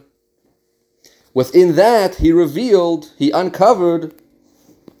HaNister, within that, he revealed, he uncovered,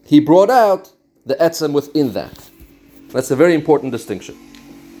 he brought out the etzem within that. That's a very important distinction.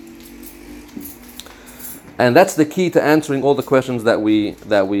 And that's the key to answering all the questions that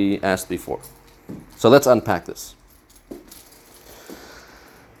we asked before. So let's unpack this.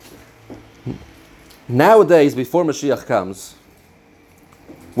 Nowadays, before Mashiach comes,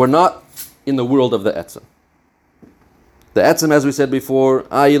 we're not in the world of the etzem. The etzem, as we said before,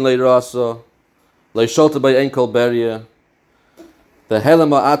 ayin leirasa, leisholta by ein kol beria, the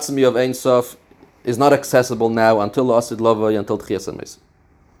helem ha'atzmi of Ein Sof is not accessible now until Asid Lavai, until Tchias HaMesim.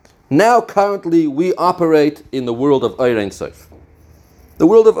 Now, currently, we operate in the world of Oyer Ein Sof. The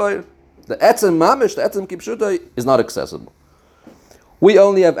world of Oyer. The etzem mamish, the etzem kipshutai, is not accessible. We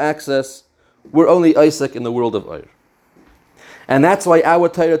only have access, we're only Isaac in the world of Oyer. And that's why our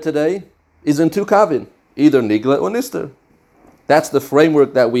Torah today is in two kavin, either Nigla or Nister. That's the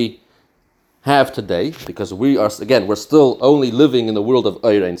framework that we have today, because we're still only living in the world of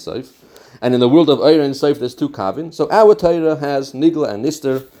Oyer Ein Sof. And in the world of Oyer Ein Sof, there's two kavin. So our Torah has Nigla and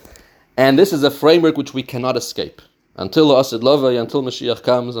Nister, and this is a framework which we cannot escape. Until Asid Lavai, until Mashiach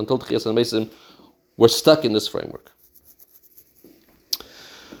comes, until Tchias HaMesim, we're stuck in this framework.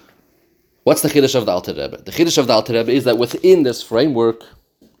 What's the chiddush of the Alter Rebbe? The chiddush of the Alter Rebbe is that within this framework,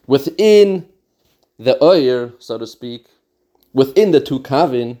 within the Oyer, so to speak, within the two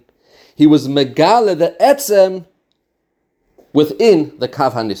kavin, he was megala the etzem within the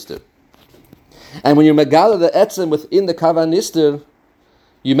kav hanister. And when you're megala the etzem within the kav hanister,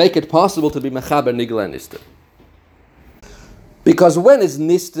 you make it possible to be mechaber nigla and nister. Because when is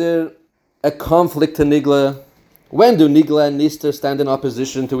nister a conflict to nigla? When do nigla and nister stand in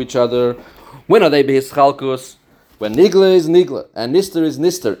opposition to each other? When are they behischalkus? When nigla is nigla and nister is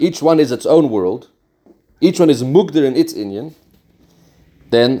nister, each one is its own world, each one is mugder in its inyan,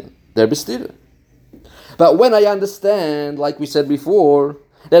 then they're bestira. But when I understand, like we said before,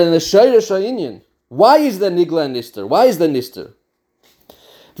 that in the shayrish inyan, why is there nigla and nister? Why is there nister?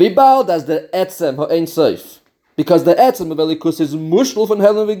 Vibal does the etzem ha'ein sof, because the etzem of Elikus is mushtul von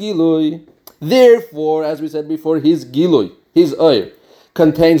helen v'gilui. Therefore, as we said before, his gilui, his oyer,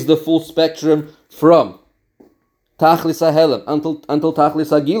 contains the full spectrum from tachlis ha'helen until tachlis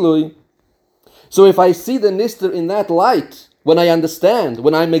ha'gilui. So if I see the nister in that light, when I understand,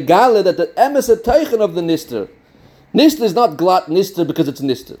 when I megale that the emes teichen of the nister is not glatt nister because it's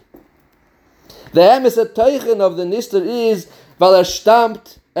nister. The emes teichen of the nister is weil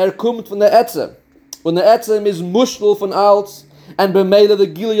stammt, kommt von der etzem. When the etzem is mushtul von alts, and b'meila the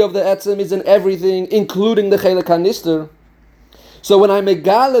gili of the etzem is in everything, including the chelek hanister. So when I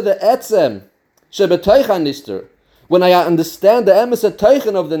megale the etzem shebetoich hanister, when I understand the emes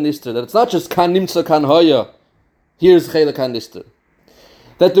teichen of the nister, that it's not just kan nimtza kan hoya, here's chelek hanister.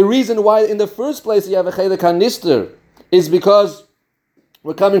 That the reason why in the first place you have a chelek hanister is because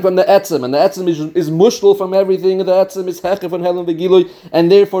we're coming from the etzem, and the etzem is mushtul from everything. The etzem is hecher von helen v'gilui,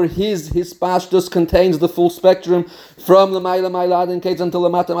 and therefore his pashtus contains the full spectrum from the mayla adin kates until the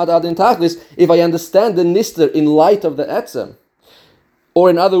mata adin tachlis. If I understand the nister in light of the etzem,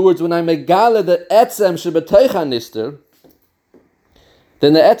 or in other words, when I megale the etzem shebetoich nister,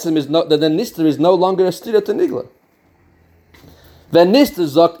 then the Nister is no longer a stira to Nigla. Wenn Nister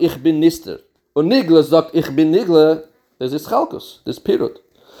sagt, ich bin Nister, und Nigla sagt, ich bin Nigla, there's this chalkus, this pirut.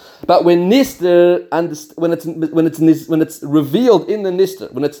 But when Nister, when it's revealed in the Nister,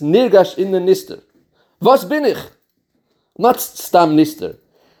 when it's nirgash in the Nister, was bin ich? Not stam Nister.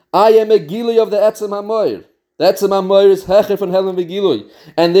 I am a gilui of the Etzem HaMoir. The Etzem HaMoir is hecher von Helen v'gilui,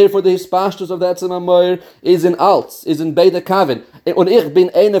 and therefore the hispashtus of the Etzem HaMoir is in Alts, is in Beide Kavin. Und ich bin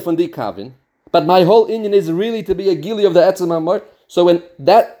eine von die Kavin. But my whole inyan is really to be a gilui of the Etzem HaMoir. So when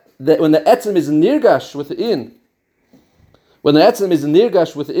the Etzem is nirgash within, when the Etzem is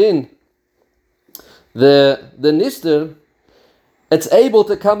nirgash within the Nister, it's able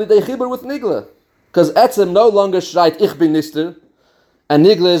to come to the Chibur with Nigla. Because Etzem no longer schreit, ich bin Nister, and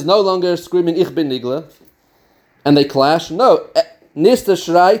Nigla is no longer screaming, ich bin Nigla, and they clash. No, Nister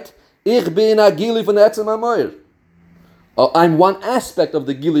schreit, ich bin a Gili von Etzem HaMoir. Oh, I'm one aspect of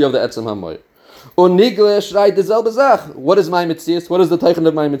the Gili of the Etzem HaMoir. Und Nigla schreit dieselbe Sache. What is my Metzias? What is the Teichen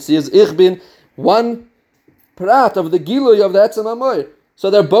of my Metzias? Ich bin one prat of the Gilui of the Etzem HaMoir. So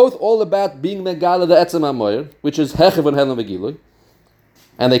they're both all about being Megala the Etzem HaMoir, which is Hechev and Helen v'Gilui.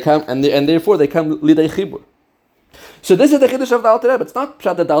 And they come, and therefore they come Lidei Chibur. So this is the Chiddush of the Alter Rebbe. It's not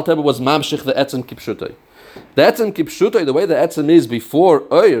prat that the Alter Rebbe was Mamshich the Etzem Kipshutai. The Etzem Kipshutai, the way the Etzem is before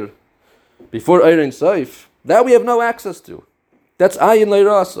Oyer in Seif, that we have no access to. That's Ayin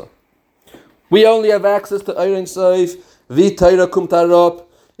Leirasa. We only have access to Oyer in Seif, Vi Teira Kum Tarop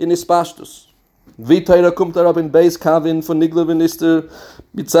in Ispashtus. Vi Teira Kum Tarop in Beis Kavin von Nigla v'Nister,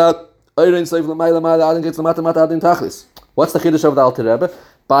 Mitzat Oyer in Seif L'mayla Mala Adin Getz L'mata Mata Adin Tachlis. What's the Chiddush of the Alter Rebbe?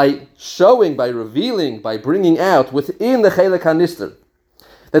 By showing, by revealing, by bringing out within the Chelek HaNister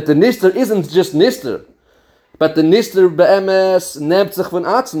that the Nister isn't just Nister, but the Nister be'emes nehmt sich von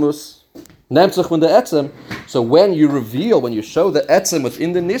Atzmus, nehmt sich von der Etzem. So when you reveal, when you show the Etzem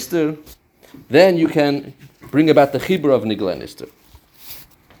within the Nister, then you can bring about the Chibur of Nigla Nister.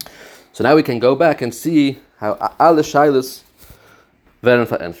 So now we can go back and see how alle Shailas werden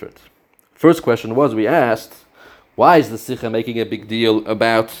verändert. First question was, we asked, why is the Sikha making a big deal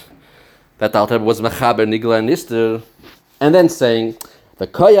about that the Alter Rebbe was Mechaber Nigla Nister, and then saying the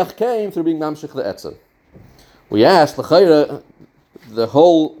Koyach came through being Mamshich the Etzem? We asked, L'chayra, the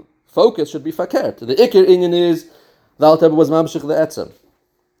whole focus should be Fakert. The Iker Inyan is the Alter Rebbe was Mamshich the Etzem.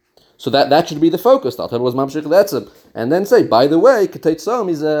 So that should be the focus. The Alter Rebbe was Mamshich the Etzem. And then say, by the way, Keteit Som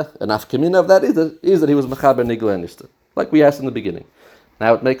is an afkamina of that is that he was Mechaber Nigla Nister, like we asked in the beginning.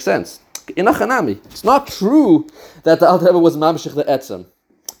 Now it makes sense. In Achanami, it's not true that the Alter Rebbe was Mamshich the Etzem,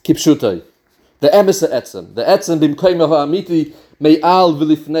 Kipshutai, the Emesa Etzem, the Etzem b'mkoyma ha'amiti me'al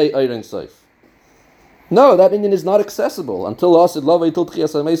v'lifnei Eirin Seif. No, that inyan is not accessible until Asid Lava Yitul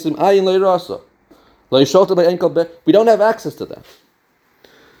Tchias HaMeisim Ayin Le'irasa. Le'isholta be'enkel be. We don't have access to that.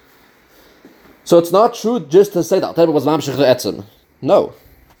 So it's not true just to say the Alter Rebbe was Mamshich the Etzem. No.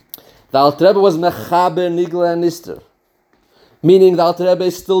 The Alter Rebbe was Mechaber Nigla Nister. Meaning the Alter Rebbe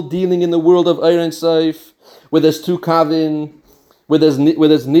is still dealing in the world of Eirin Seif, with his two Kavin, with his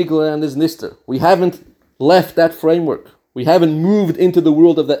Nigla and his Nister. We haven't left that framework. We haven't moved into the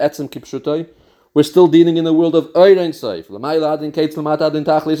world of the Etzem Kipshutai. We're still dealing in the world of Eirin Seif, L'mayla Adin Ketz L'mata Adin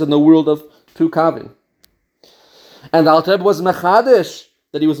Tachlis, in the world of two Kavin. And the Alter Rebbe was Mechadish,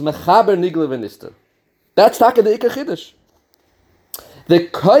 that he was Mechaber Nigla v'Nister. That's Taka the Iker Chiddush. The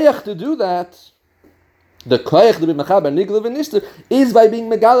Koyach to do that, the koyach to be mechaber nigla v'nister, is by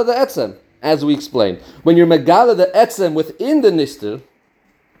being megala the etzem, as we explained. When you're megala the etzem within the nister,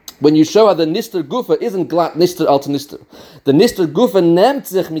 when you show how the nister gufa isn't glat nister alt nister, the nister gufa nehmt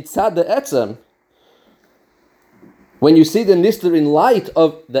sich mitzad the etzem. When you see the nister in light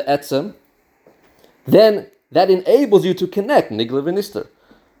of the etzem, then that enables you to connect nigla v'nister.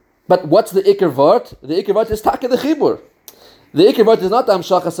 But what's the ikar vart? The ikar vart is taka the chibur. The Iker Vart is not the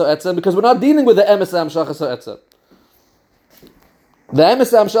Amshachas HaEtzem, because we're not dealing with the Emes Amshachas HaEtzem. The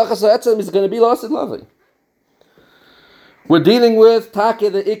Emes Amshachas HaEtzem is going to be L'Asid Lavi. We're dealing with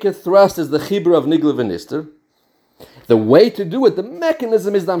Take, the Iker thrust is the Chibur of Nigla v'Nister. The way to do it, the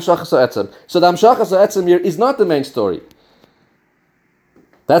mechanism is the Amshachas HaEtzem. So the Amshachas HaEtzem here is not the main story.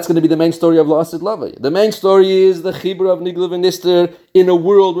 That's going to be the main story of L'Asid Lavi. The main story is the Chibur of Nigla v'Nister in a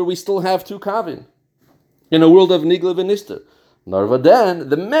world where we still have two Kavin. In a world of Nigla v'Nister. Narva then,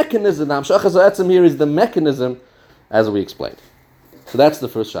 the mechanism, the Amshachas HaEtzem here is the mechanism, as we explained. So that's the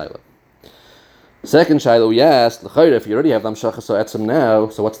first Shaila. Second Shaila we asked, L'chayra, if you already have the Amshachas HaEtzem now,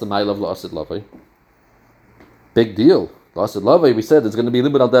 so what's the mile of L'Asid Lavi? Big deal. L'Asid Lavi, we said, it's going to be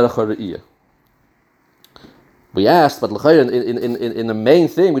Libud al Derech HaRe'iyah. We asked, but L'chayra, in the main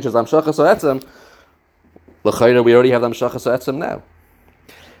thing, which is Amshachas HaEtzem, L'chayra, we already have the Amshachas HaEtzem now.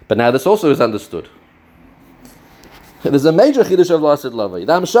 But now this also is understood. There's a major chiddush of Lasid Lavai.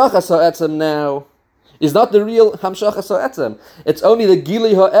 The Hamshachas HaEtzem now is not the real Hamshachas HaEtzem. It's only the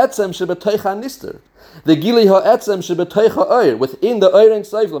Gili HaEtzem Shebetoich HaNister. The Gili HaEtzem Shebetoich HaOyer. Within the Oyer and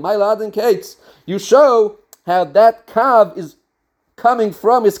Seif, L'mayla Adin Kates, you show how that Kav is coming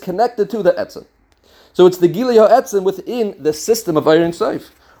from, is connected to the Etzem. So it's the Gili HaEtzem within the system of Oyer and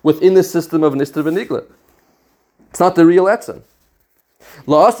Seif, within the system of Nister v'Nigla. It's not the real Etzem.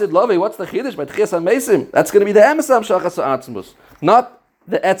 La'asid Lavai, what's the Chiddush? By Tchias HaMeisim, that's going to be the Emes HaMshachas HaAtzmus. Not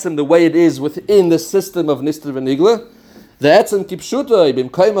the Etzem the way it is within the system of Nister v'Nigla. The Etzem Kipshutoi,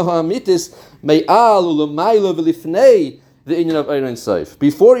 B'mkoyma HaAmitis, Me'al u'L'mayla v'Lifnei, the Inyan of Oyer and Seif.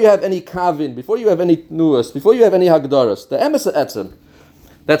 Before you have any Kavin, before you have any Nuas, before you have any Hagdaras, the Emes HaEtzem,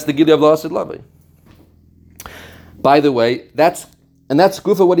 that's the Gili of La'asid Lavai. By the way, that's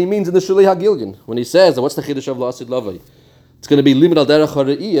Gufa what he means in the Shuli HaGilgin. When he says, what's the Chiddush of La'asid Lavai? It's going to be limit al derech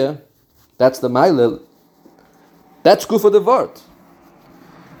ha're'iyah. That's the Mailel. That's Gufa the Vart.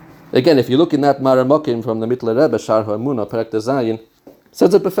 Again, if you look in that Maramokim from the Mittler Rebbe, Shar HaEmunah, Perek Zayin, it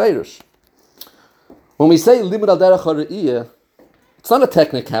says it befeirish. When we say limit al derech ha're'iyah, it's not a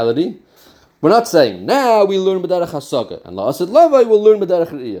technicality. We're not saying, now we learn b'derech hasaga, and La'asid Lavai will learn b'derech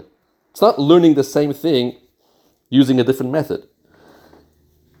re'iyah. It's not learning the same thing using a different method.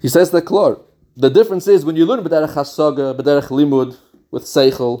 He says that clear. The difference is when you learn b'derech hasaga, b'derech limud, with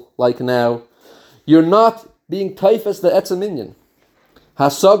seichel, like now, you're not being taifes the etzem inyan.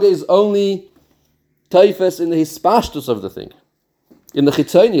 Hasaga is only taifes in the hispashtus of the thing, in the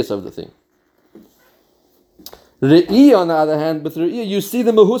chitzonius of the thing. Re'iyah, on the other hand, with re'iyah, you see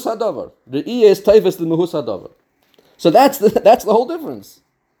the mehus hadavar. Re'iyah is taifes the mehus hadavar. So that's the whole difference.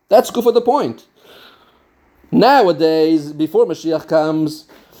 That's good for the point. Nowadays, before Mashiach comes,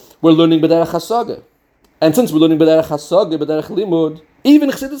 we're learning b'derech hasaga. And since we're learning b'derech hasaga, b'derech limud, even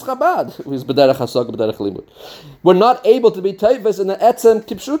Chassidus Chabad is b'derech hasaga, b'derech limud. We're not able to be taifes in the etzem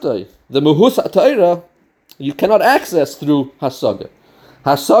kipshutai. The mehus ha'torah, you cannot access through hasaga.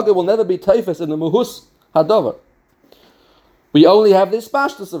 Hasaga will never be taifes in the mehus hadavar. We only have the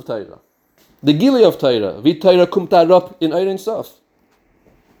ispashtus of Torah, the gili of Torah. Vi Torah kum tarop in Oyer Sof.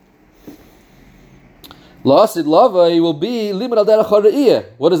 La'asid Lavai will be limud al derech ha're'iyah.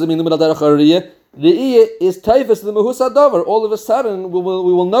 What does it mean, limud al derech ha're'iyah? Re'iyah is taifes the mehus hadavar. All of a sudden, we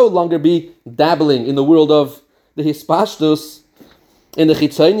will no longer be dabbling in the world of the hispashtus, in the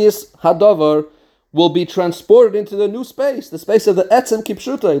chitzonius hadavar. Will be transported into the new space, the space of the etzem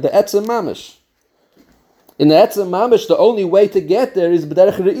kipshutai, the etzem mamish. In the etzem mamish, the only way to get there is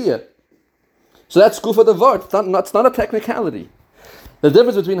b'derech re'iyah. So that's kufa the vart. It's not a technicality. The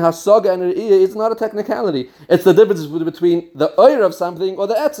difference between hasaga and re'iyah is not a technicality. It's the difference between the oyer of something or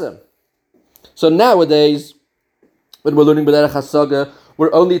the etzem. So nowadays, when we're learning b'derech hasaga,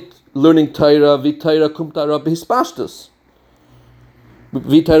 we're only learning Torah, v'Torah kum tarab b'hispashtus.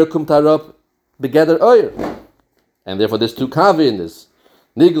 V'Torah kum tarab b'geder oyer. And therefore there's two kavin, there's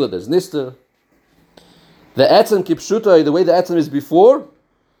nigla, there's nister. The etzem kipshutai, the way the etzem is before,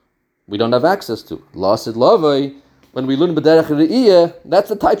 we don't have access to. La'asid Lavai, when we learn b'derech re'iyah, that's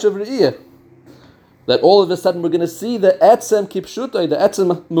the taich of re'iyah. That all of a sudden we're going to see the etzem kipshutai, the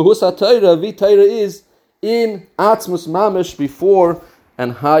etzem mehus ha'torah, v'Torah is in atzmus mamish before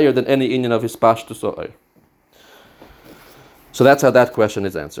and higher than any inyan of his pashtus or oyer. So that's how that question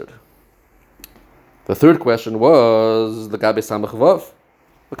is answered. The third question was the gabe samach vav.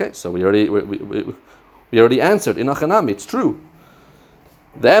 Okay, so we already answered in Achanami. It's true.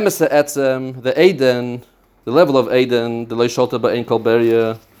 The emes etzem, the Eden, the level of Eden, the leisholta ba'ein kol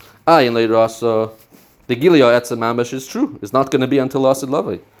beria, ayin leirasa, the gilio etzem mamish is true. It's not going to be until La'asid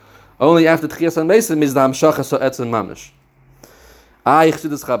Lavai. Only after Tchias HaMeisim is the hamshachas etzem mamish.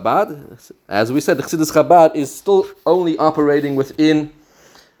 Chassidus Chabad, as we said, the Chassidus Chabad is still only operating within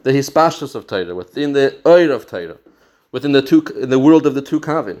the hispashtus of Torah, within the oyer of Torah, within the world of the two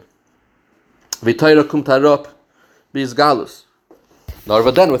kavin. V'Torah kum tarop b'izgalus. Now,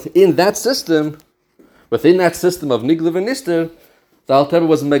 but then within that system of Nigla v'Nister, the Alter Rebbe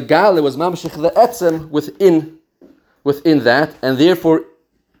was megale, was mamshich the etzem within that, and therefore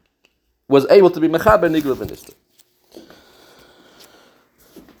was able to be mechaber Nigla v'Nister.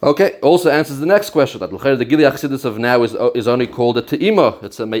 Okay, also answers the next question. That the Gili Chassidus of now is only called a te'ima.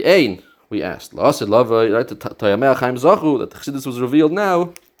 It's a me'ein. We asked. La'asid Lavai, right? The Tayameha Chaim Zachu, that the Chassidus was revealed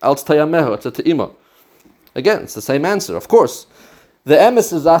now. Als Tayameha, it's a te'ima. Again, it's the same answer. Of course, the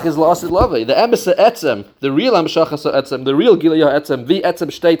emes zach is La'asid Lavai. The emes etzem, the real amshachas etzem, the real Gili etzem, wie etzem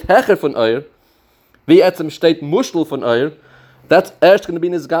steht hecher von Oyer, wie etzem steht mushtel von Oyer. That's erst going to be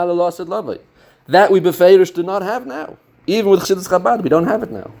nizgala La'asid Lavai. That we befeirish do not have now. Even with Chassidus Chabad, we don't have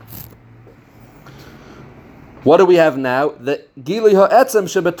it now. What do we have now? The Gilui ha'etzem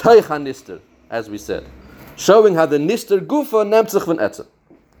shebetoich ha'nister, as we said, showing how the nister gufa nemtzich von etzem.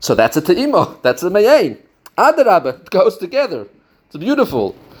 So that's a te'ima, that's a meyein. Adarabah, it goes together. It's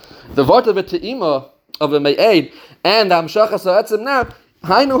beautiful. The word of a te'ima, of a meyein, and the hamshachas ha'etzem now,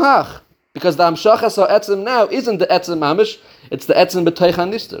 hainu hach, because the hamshachas ha'etzem now isn't the etzem mamish, it's the etzem betoich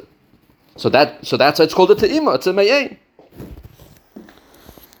ha'nister. So that's why it's called a te'ima, it's a meyein.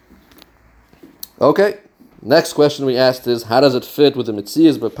 Okay. Next question we asked is, how does it fit with the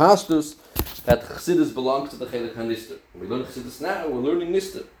Metzias B'Pastus that Chassidus belongs to the Chelek HaNister? We learn Chassidus now, we're learning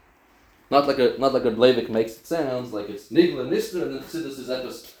Nister. Not like a Leivik makes it sound, like it's Nigla Nister, and then Chassidus is at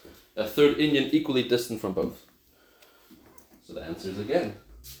just a third Inyan equally distant from both. So the answer is again,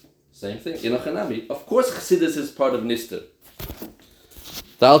 same thing. Inochanami. Of course Chassidus is part of Nister.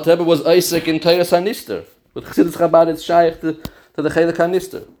 The Alter Rebbe was Isaac in Teres HaNister. But Chassidus Chabad is shaykh to the Chelek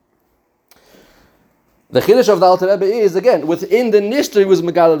HaNister. The Chiddush of the Alter Rebbe is, again, within the Nister, he was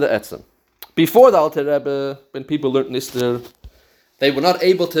Megala the Etzem. Before the Alter Rebbe, when people learned Nister, they were not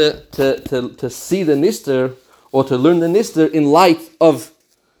able to see the Nister or to learn the Nister in light of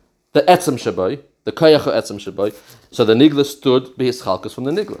the Etzem Shabai, the Koyach Etzem Shabai. So the Nigla stood b'his chalkus from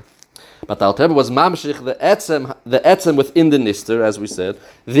the Nigla. But the Alter Rebbe was mamshich the Etzem within the Nister, as we said,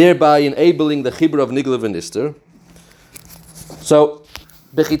 thereby enabling the Chibur of Nigla v'Nister. So,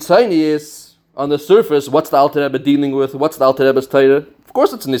 Bechitzayni is, on the surface, what's the Alter Rebbe dealing with? What's the Alter Rebbe's Torah? Of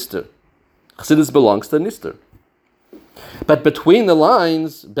course it's Nister. Chassidus belongs to Nister. But between the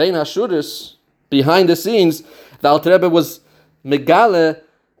lines, Bein HaShuris, behind the scenes, the Alter Rebbe was Megale,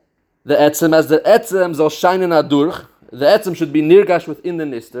 the Etzem, as the Etzem zal shainen adurch. The Etzem should be nirgash within the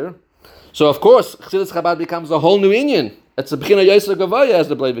Nister. So of course, Chassidus Chabad becomes a whole new Inyan. It's a B'china Yosef Gavaya, as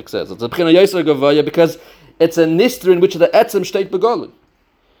the Bleivik says. It's a B'china Yosef Gavaya because it's a Nister in which the Etzem steht begolu.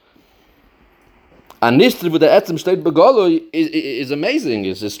 A Nister with the Etzem steht begolu is amazing,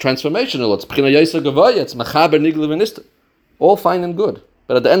 is transformational. It's B'china Yosef Gavaya, it's Machaber Nigla v'Nister. All fine and good.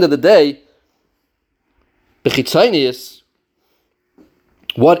 But at the end of the day, B'chitzayni is,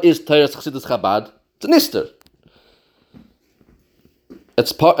 what is Teres Chassidus Chabad? It's a Nister.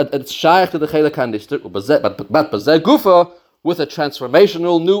 It's shaykh to the Chelek HaNister, but Bazeh Gufa, with a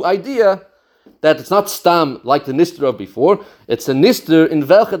transformational new idea, that it's not stam like the Nister of before, it's a Nister in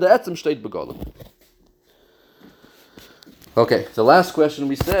welche the Etzem steht begolu. Okay, the last question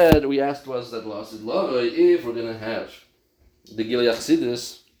we asked was that if we're going to have the Gilui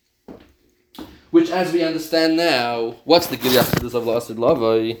Chassidus, which as we understand now, what's the Gilui Chassidus of Lasid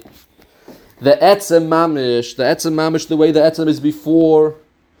Lavai? The Etzem Mamish, the way the Etzem is before,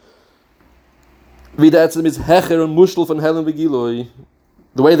 wie the Etzem is Hecher and Mushel von Helen Vigiloi,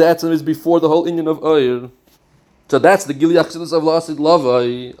 the way the Etzem is before the whole Inyan of Oyer. So that's the Gilui Chassidus of Lasid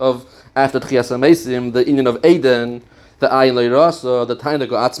Lavai, of after Tchias HaMesim, the Inyan of Eden, the Ayin Leirasa, the Taina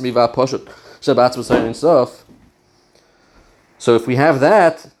Go Atzmi Va Poshut, Shabbat V'Sayin Sof. So if we have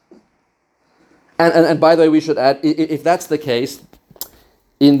that, and by the way, we should add, if that's the case,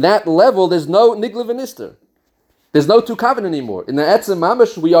 in that level, there's no Nigla v'Nister. There's no two kavan anymore. In the Etzem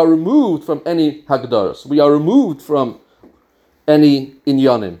Mamash, we are removed from any Hagdaros. We are removed from any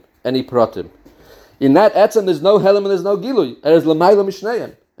Inyanim, any Pratim. In that Etzem, there's no Helam and there's no Gilui. There's Lamayla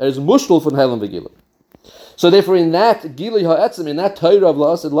Mishnayim. There's Mushtul from Helam v'Gilui. So therefore, in that Gilui ha'etzem, in that Torah of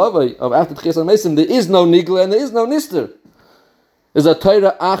La'asid Lavai, of after Tchias HaMesim, there is no Nigla and there is no Nister. There's a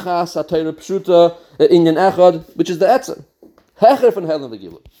Torah Achas, a Torah Pshuta, an Inyan Echad, which is the Etzem. Hecher von Helen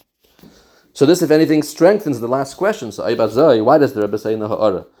v'Gilui. So this, if anything, strengthens the last question. So why does the Rebbe say in the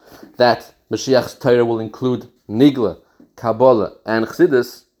Ha'ara that Mashiach's Torah will include Nigla, Kabbalah, and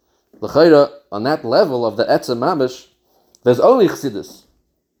Chassidus? L'chayra, on that level of the Etzem Mamish, there's only Chassidus.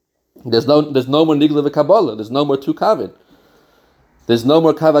 There's no more Nigla v'Kabbalah. There's no more two Kavin. There's no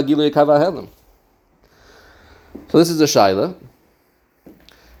more Kava Gilui, Kava Helam. So this is a Shaila.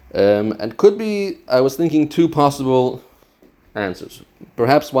 And could be, I was thinking, two possible answers.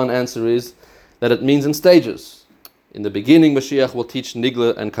 Perhaps one answer is that it means in stages. In the beginning, Mashiach will teach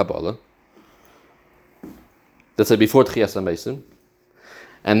Nigla and Kabbalah. Let's say before Tchias HaMesim.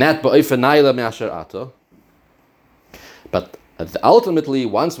 And that ba'ofen nayla me'asher ato. But ultimately,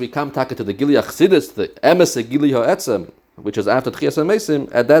 once we come to the Gilui Chassidus, the emes Gilui ha'etzem, which is after Tchias HaMesim,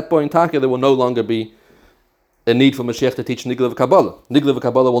 at that point, there will no longer be a need for Mashiach to teach Nigla v'Kabbalah. Nigla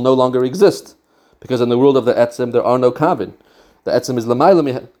v'Kabbalah will no longer exist, because in the world of the Etzem, there are no Kavin. The Etzem is L'mayla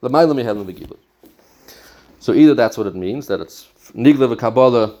mi'Helen v'Gilui. So either that's what it means, that it's Nigla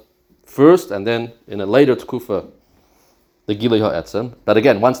v'Kabbalah first, and then in a later Tkufa, the Gilui ha'etzem. But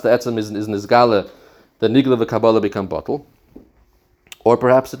again, once the Etzem is Nizgala, the Nigla v'Kabbalah become bottle. Or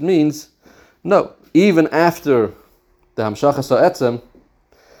perhaps it means, no, even after the Hamshachas ha'etzem,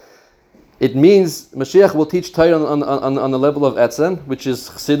 it means Mashiach will teach Torah on the level of etzem, which is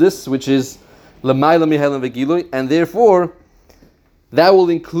chassidus, which is l'mayla mihelim v'gilui, and therefore that will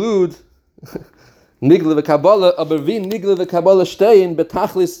include Nigla v'Kabbalah, aber wie Nigla v'Kabbalah stehen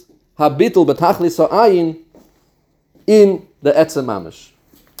betachlis habitul, betachlis ha'ayin, in the etzem mamish.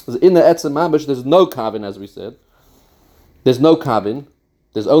 In the etzem mamish, there's no kavin, as we said. There's no kavin.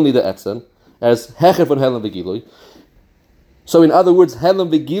 There's only the etzem, as hecher von helam v'gilui. So in other words, helam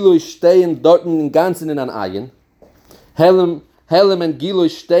v'gilui stehen dort in ganzen in an ayin. Helam and gilui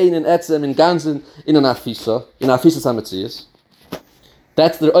stehen in etzem in ganzen in an afisa, in afisas hametzias.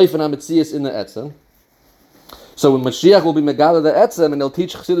 That's the oifen hametzias in the etzem. So when Mashiach will be megala the etzem, and he'll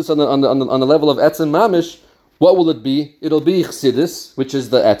teach chassidus on the level of etzem mamish, what will it be? It'll be chassidus, which is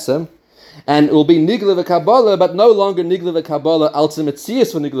the etzem. And it will be Nigla v'Kabbalah, but no longer Nigla v'Kabbalah, ultimate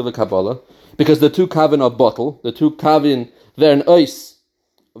siyas for Nigla v'Kabbalah, because the two kavin are bottle, the two kavin, they're an ois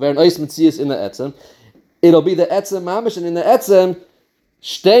mitziyas in the etzem. It'll be the etzem mamish, and in the etzem,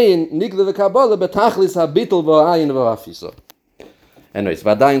 stein Nigla v'Kabbalah, betachlis habitul v'ayin v'afisa. Anyways,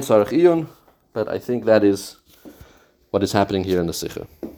 v'adayin tzarech iyun, but I think that is what is happening here in the Sikha.